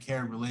and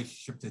caring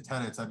relationship to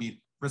tenants, I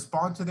mean,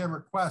 respond to their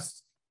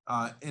requests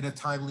in a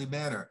timely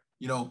manner.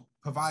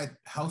 Provide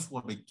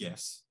housewarming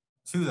gifts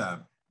to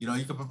them. You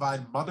can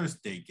provide Mother's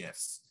Day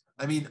gifts.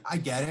 I mean, I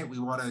get it. We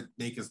want to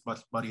make as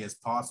much money as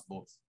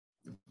possible.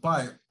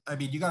 But I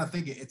mean, you got to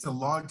think it's a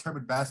long-term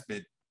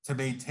investment to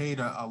maintain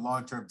a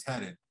long-term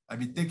tenant. I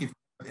mean, think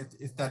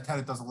if that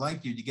tenant doesn't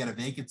like you and you get a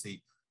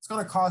vacancy, it's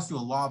going to cost you a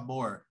lot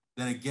more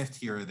than a gift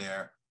here or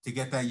there to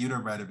get that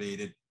unit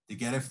renovated, to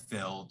get it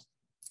filled.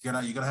 You're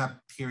going to have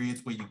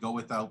periods where you go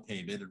without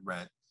payment and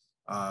rent.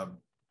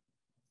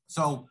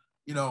 So,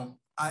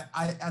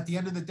 I at the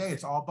end of the day,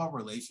 it's all about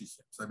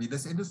relationships. I mean,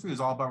 this industry is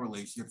all about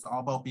relationships,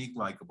 all about being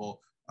likable.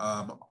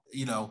 And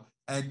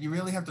you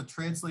really have to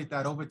translate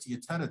that over to your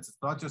tenants. It's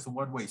not just a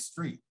one-way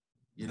street,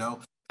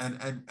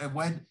 and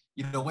when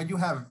you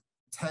have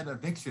 10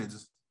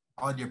 evictions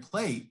on your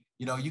plate,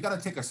 you got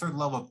to take a certain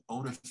level of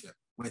ownership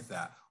with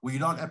that. Were you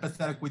not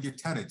empathetic with your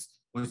tenants?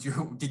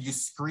 Did you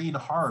screen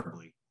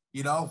horribly?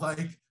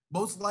 Like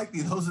most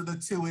likely those are the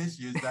two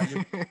issues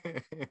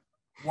that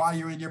why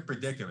you're in your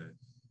predicament,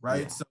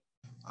 right? So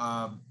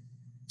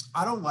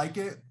I don't like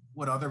it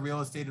when other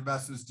real estate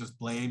investors just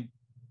blame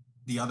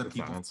the other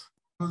people.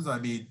 I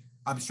mean,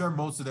 I'm sure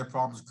most of their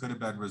problems could have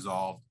been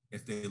resolved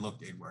if they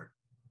looked inward.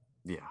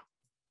 Yeah.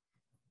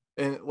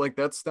 And like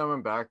that's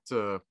stemming back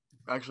to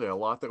actually a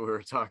lot that we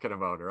were talking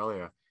about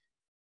earlier,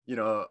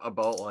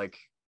 about like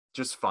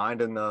just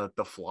finding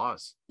the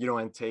flaws,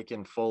 and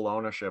taking full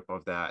ownership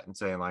of that and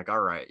saying like, all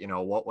right,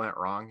 what went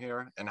wrong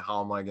here and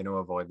how am I going to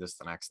avoid this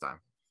the next time?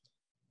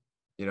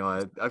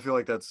 I feel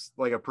like that's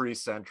like a pretty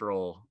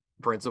central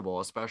principle,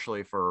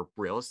 especially for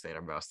real estate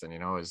investing,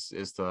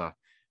 is to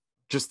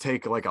just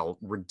take like a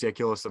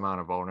ridiculous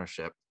amount of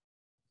ownership,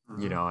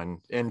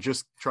 and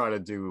just try to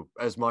do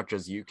as much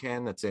as you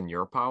can that's in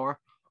your power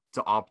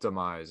to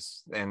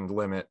optimize and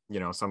limit,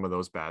 some of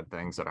those bad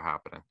things that are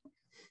happening.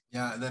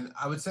 Yeah. And then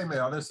I would say my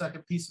other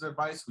second piece of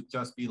advice would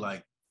just be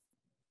like,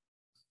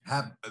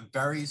 have a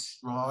very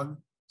strong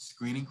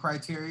screening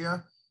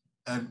criteria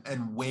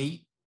and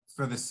wait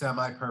for the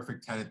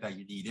semi-perfect tenant that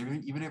you need.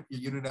 Even if your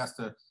unit has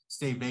to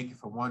stay vacant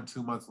for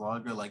 1-2 months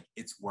longer, like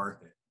it's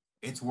worth it.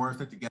 It's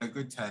worth it to get a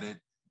good tenant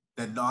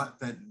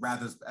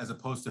rather as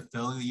opposed to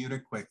filling the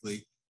unit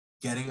quickly,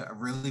 getting a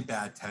really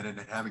bad tenant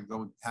and having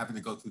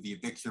to go through the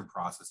eviction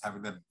process,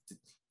 having them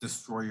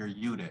destroy your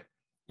unit.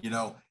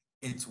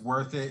 It's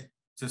worth it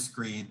to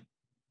screen,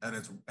 and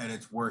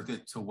it's worth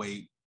it to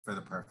wait for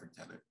the perfect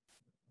tenant.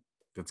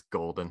 That's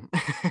golden.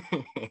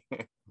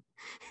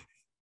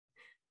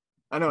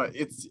 I know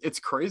it's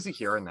crazy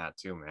hearing that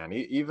too, man.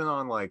 Even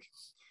on like,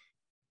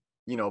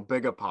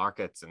 bigger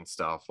pockets and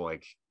stuff,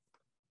 like,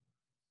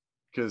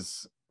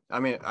 because I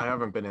mean, I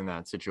haven't been in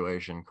that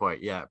situation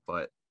quite yet,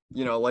 but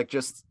like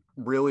just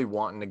really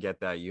wanting to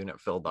get that unit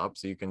filled up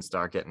so you can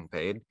start getting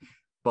paid.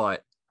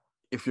 But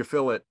if you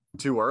fill it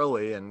too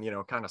early and,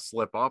 kind of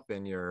slip up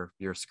in your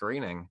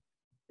screening,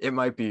 it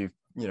might be,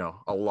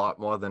 a lot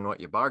more than what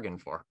you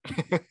bargained for.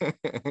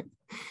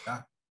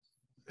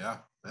 Yeah.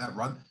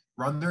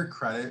 Run their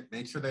credit,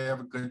 make sure they have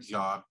a good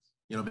job,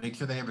 make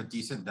sure they have a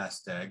decent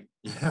nest egg,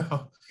 just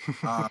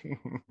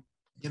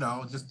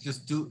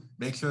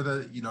make sure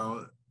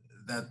that,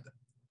 that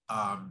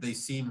they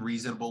seem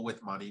reasonable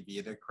with money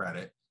via their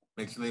credit.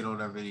 Make sure they don't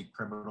have any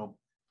criminal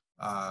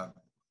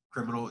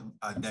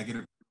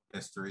negative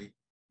history.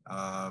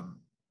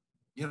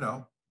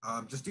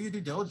 Just do your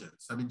due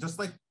diligence. I mean, just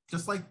like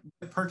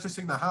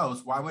purchasing the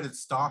house, why would it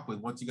stop with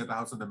once you get the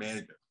house under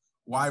management?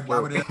 Why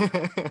would it?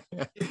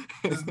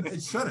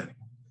 It shouldn't.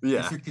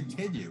 Yeah. You should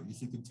continue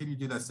to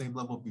do that same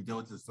level of due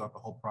diligence throughout the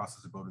whole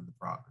process of owning the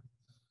property.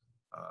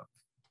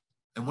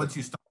 And once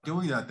you start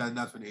doing that, then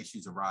that's when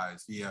issues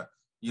arise via,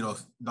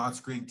 not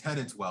screening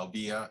tenants well,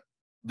 via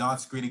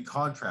not screening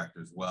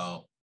contractors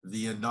well,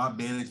 the not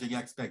managing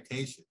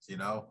expectations,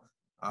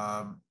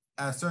 at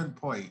a certain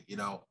point,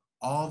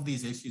 all of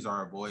these issues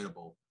are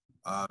avoidable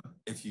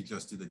if you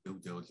just do the due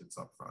diligence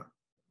up front.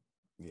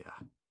 Yeah.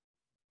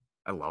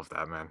 I love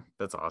that, man.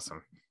 That's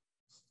awesome.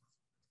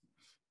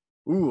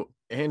 Ooh,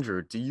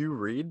 Andrew, do you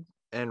read?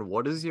 And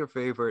what is your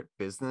favorite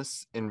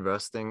business,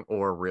 investing,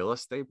 or real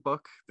estate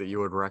book that you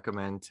would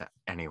recommend to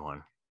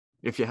anyone?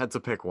 If you had to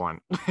pick one.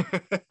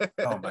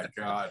 Oh my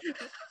God.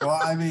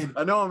 Well, I mean,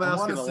 I know I'm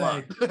asking a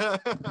lot.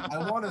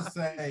 I want to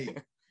say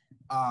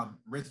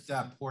Rich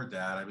Dad, Poor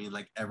Dad. I mean,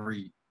 like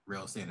every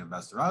real estate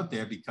investor out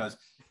there, because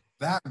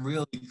that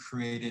really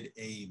created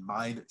a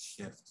mind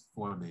shift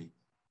for me.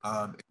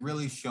 It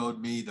really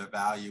showed me the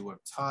value of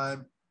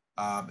time.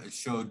 It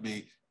showed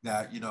me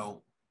that,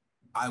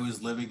 I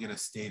was living in a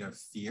state of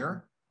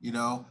fear,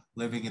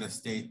 living in a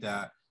state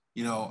that,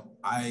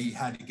 I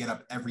had to get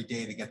up every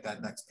day to get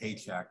that next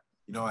paycheck.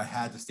 I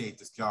had to stay at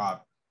this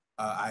job.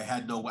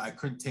 I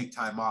couldn't take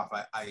time off.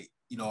 I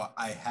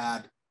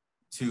had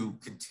to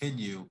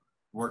continue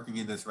working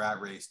in this rat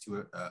race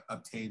to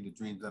obtain the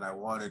dreams that I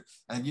wanted.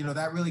 And,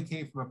 that really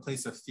came from a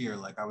place of fear.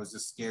 Like I was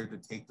just scared to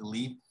take the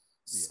leap,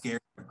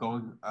 scared of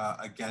going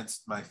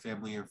against my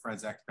family and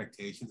friends'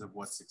 expectations of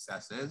what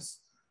success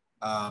is.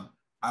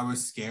 I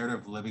was scared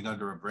of living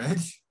under a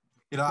bridge.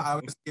 I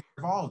was scared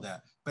of all of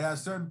that. But at a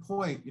certain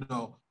point,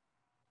 I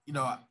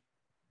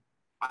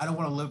don't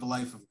want to live a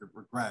life of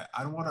regret.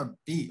 I don't want to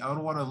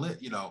live,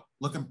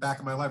 looking back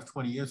at my life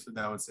 20 years from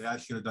now and say, I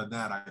should have done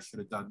that. I should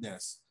have done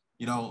this.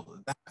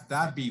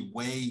 That'd be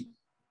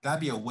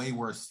a way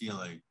worse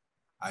feeling,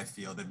 I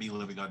feel, than me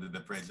living under the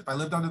bridge. If I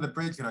lived under the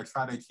bridge and I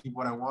tried to achieve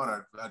what I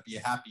want, I'd be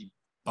a happy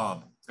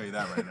bum. I'll tell you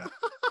that right now.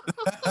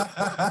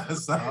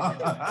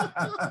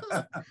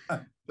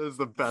 That's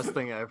the best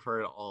thing I've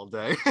heard all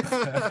day.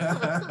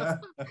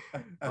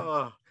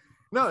 Oh,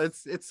 no,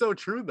 it's so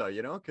true though,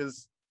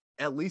 because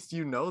at least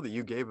that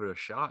you gave it a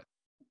shot,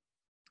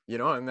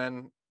 and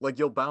then like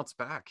you'll bounce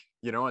back,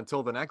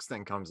 until the next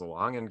thing comes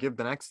along and give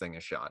the next thing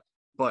a shot.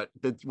 But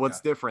what's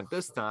different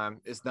this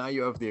time is now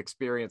you have the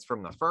experience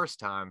from the first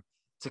time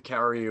to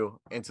carry you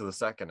into the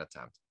second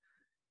attempt.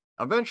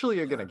 Eventually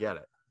you're going to get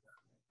it.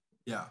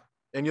 Yeah.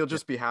 And you'll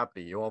just be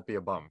happy. You won't be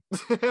a bum.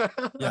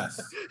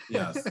 Yes.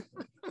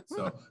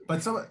 So,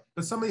 but some of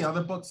the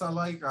other books I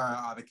like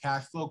are The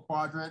Cash Flow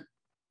Quadrant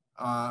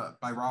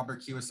by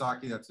Robert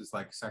Kiyosaki. That's his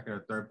like second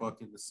or third book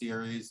in the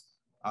series.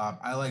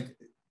 I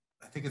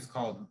think it's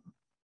called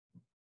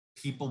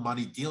People,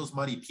 Money, Deals,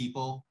 Money,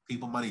 People,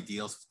 Money,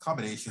 Deals.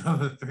 Combination of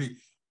the three.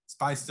 It's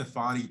by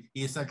Stefani.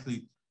 He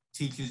essentially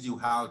teaches you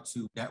how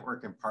to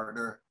network and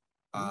partner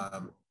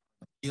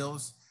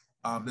deals.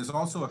 There's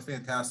also a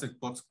fantastic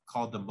book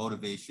called The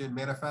Motivation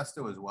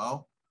Manifesto as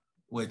well,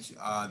 which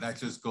that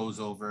just goes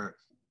over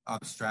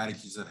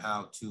strategies on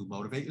how to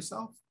motivate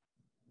yourself.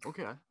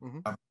 Okay. Mm-hmm.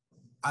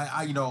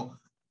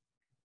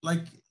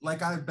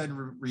 Like I've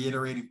been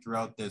reiterating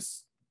throughout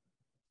this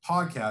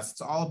podcast,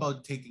 it's all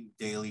about taking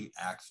daily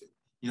action.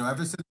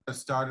 Ever since I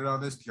started on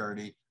this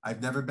journey,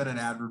 I've never been an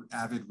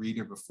avid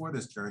reader before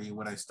this journey.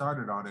 When I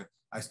started on it,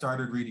 I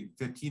started reading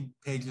 15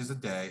 pages a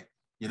day,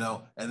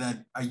 and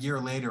then a year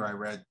later, I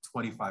read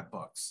 25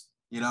 books,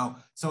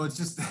 so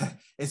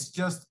it's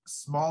just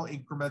small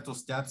incremental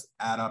steps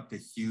add up to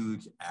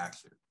huge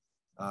action.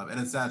 And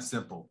it's that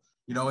simple.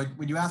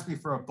 When you ask me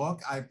for a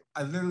book, I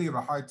literally have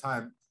a hard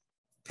time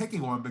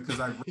picking one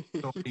because I've read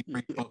so many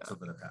great books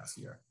over the past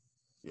year.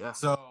 Yeah.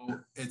 So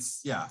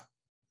it's, you're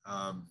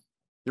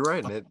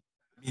right. But,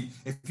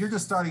 if you're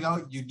just starting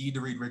out, you need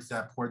to read Rich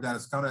Dad Poor Dad.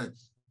 It's kind of,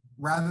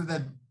 rather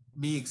than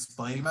me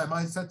explaining my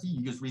mindset to you,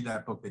 you just read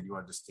that book, then you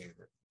understand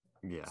it.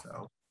 Yeah.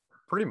 So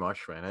pretty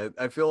much, man.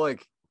 I feel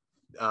like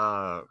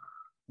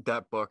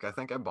that book, I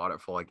think I bought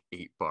it for like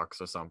 $8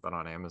 or something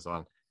on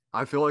Amazon.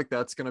 I feel like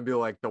that's gonna be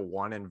like the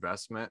one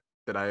investment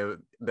that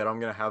I'm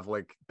gonna have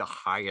like the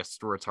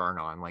highest return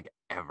on like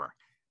ever.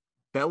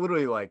 That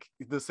literally like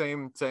the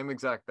same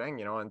exact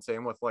thing, and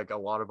same with like a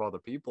lot of other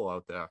people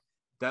out there.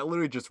 That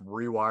literally just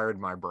rewired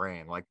my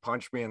brain, like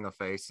punched me in the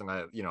face, and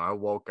I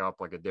woke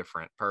up like a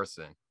different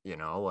person.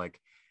 Like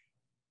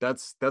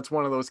that's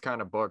one of those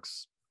kind of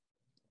books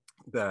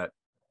that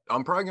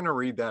I'm probably gonna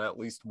read that at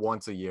least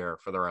once a year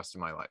for the rest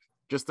of my life,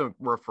 just to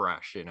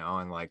refresh,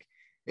 and like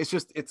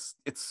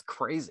it's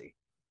crazy.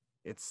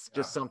 It's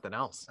just something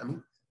else. I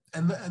mean,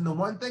 and the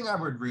one thing I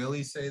would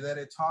really say that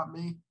it taught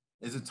me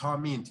is it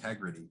taught me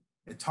integrity.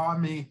 It taught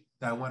me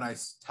that when I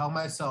tell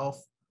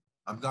myself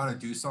I'm gonna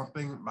do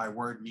something, my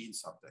word means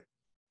something.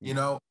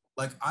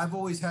 Like I've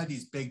always had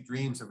these big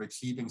dreams of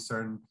achieving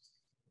certain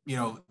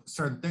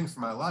things for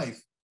my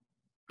life.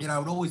 I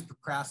would always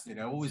procrastinate.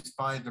 I always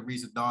find the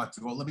reason not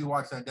to. Well, let me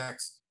watch that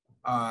next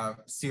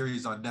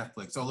series on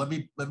Netflix. So let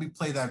me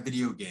play that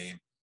video game.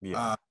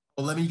 Yeah.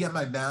 Well, let me get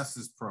my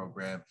master's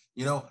program.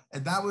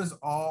 And that was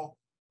all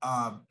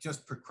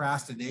just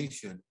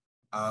procrastination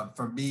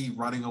for me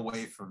running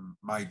away from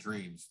my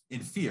dreams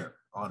in fear,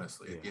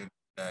 honestly, at the end of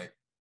the day.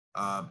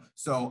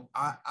 So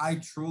I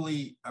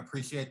truly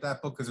appreciate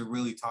that book because it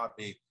really taught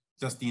me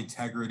just the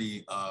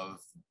integrity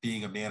of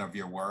being a man of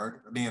your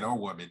word, a man or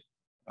woman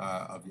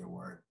of your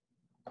word.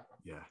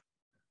 Yeah,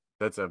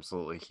 that's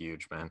absolutely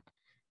huge, man.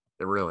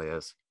 It really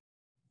is.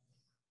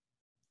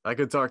 I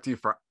could talk to you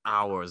for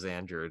hours,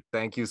 Andrew.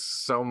 Thank you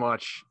so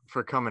much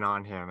for coming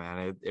on here,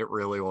 man. It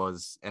really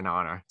was an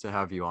honor to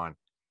have you on.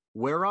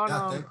 Where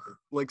on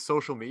like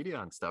social media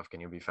and stuff can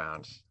you be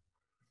found?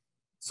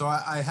 So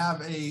I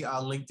have a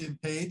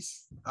LinkedIn page,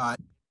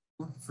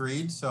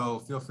 Freed. So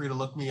feel free to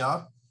look me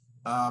up.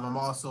 I'm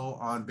also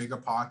on Bigger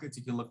Pockets.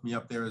 You can look me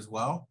up there as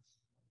well.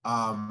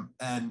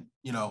 And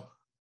you know,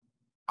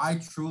 I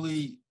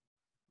truly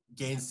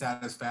gain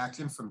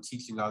satisfaction from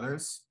teaching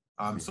others.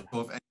 So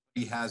if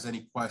anybody has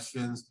any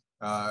questions,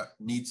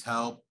 needs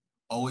help,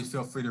 always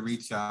feel free to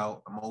reach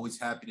out. I'm always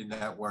happy to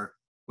network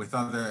with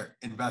other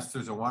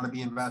investors or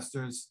wannabe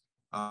investors.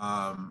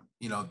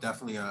 You know,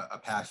 definitely a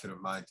passion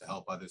of mine to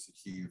help others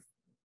achieve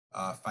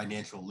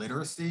financial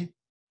literacy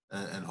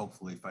and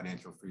hopefully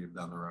financial freedom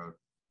down the road.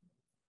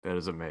 That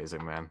is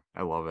amazing, man.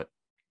 I love it.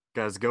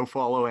 Guys, go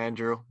follow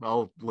Andrew.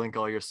 I'll link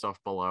all your stuff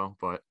below,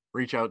 but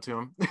reach out to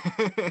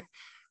him.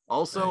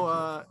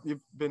 Also,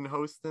 you've been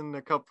hosting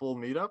a couple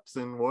meetups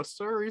in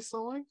Worcester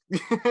recently.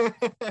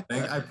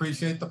 I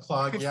appreciate the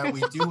plug. Yeah,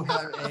 we do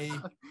have a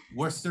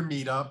Worcester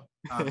meetup,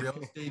 real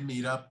estate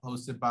meetup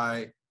hosted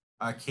by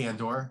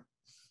Candor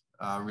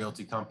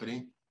Realty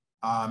Company.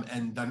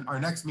 And then our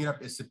next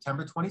meetup is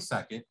September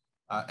 22nd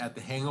at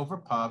the Hangover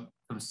Pub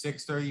from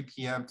 6:30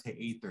 p.m. to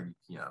 8:30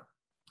 p.m.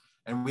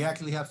 And we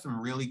actually have some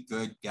really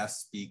good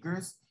guest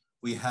speakers.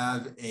 We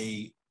have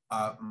a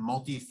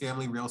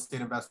multifamily real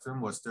estate investor in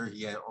Worcester.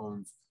 He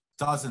owns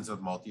dozens of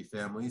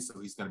multifamilies,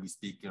 so he's going to be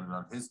speaking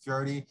on his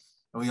journey.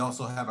 And we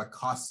also have a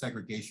cost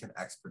segregation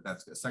expert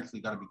that's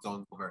essentially going to be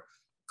going over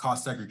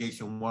cost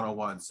segregation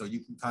 101. So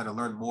you can kind of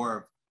learn more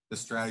of the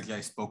strategy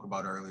I spoke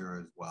about earlier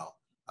as well.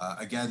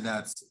 Again,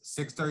 that's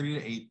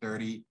 6:30 to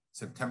 8:30,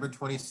 September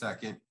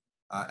 22nd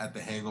at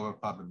the Hangover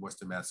Pub in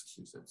Worcester,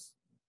 Massachusetts.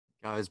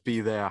 Guys,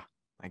 be there.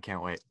 I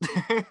can't wait.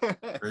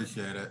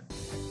 Appreciate it.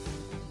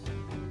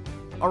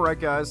 All right,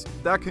 guys,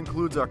 that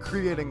concludes our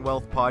Creating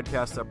Wealth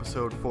podcast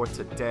episode for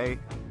today.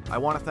 I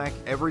want to thank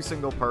every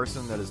single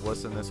person that has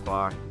listened this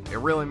far. It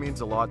really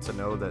means a lot to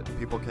know that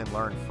people can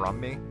learn from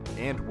me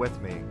and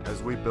with me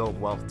as we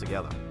build wealth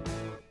together.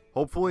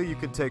 Hopefully, you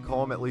can take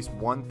home at least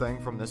one thing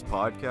from this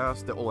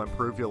podcast that will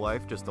improve your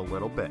life just a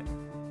little bit.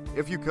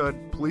 If you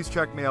could, please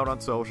check me out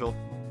on social.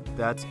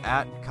 That's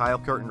at Kyle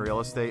Curtin Real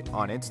Estate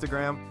on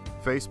Instagram,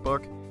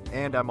 Facebook,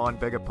 and I'm on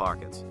Bigger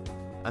Pockets.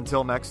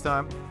 Until next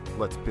time,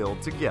 let's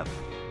build together.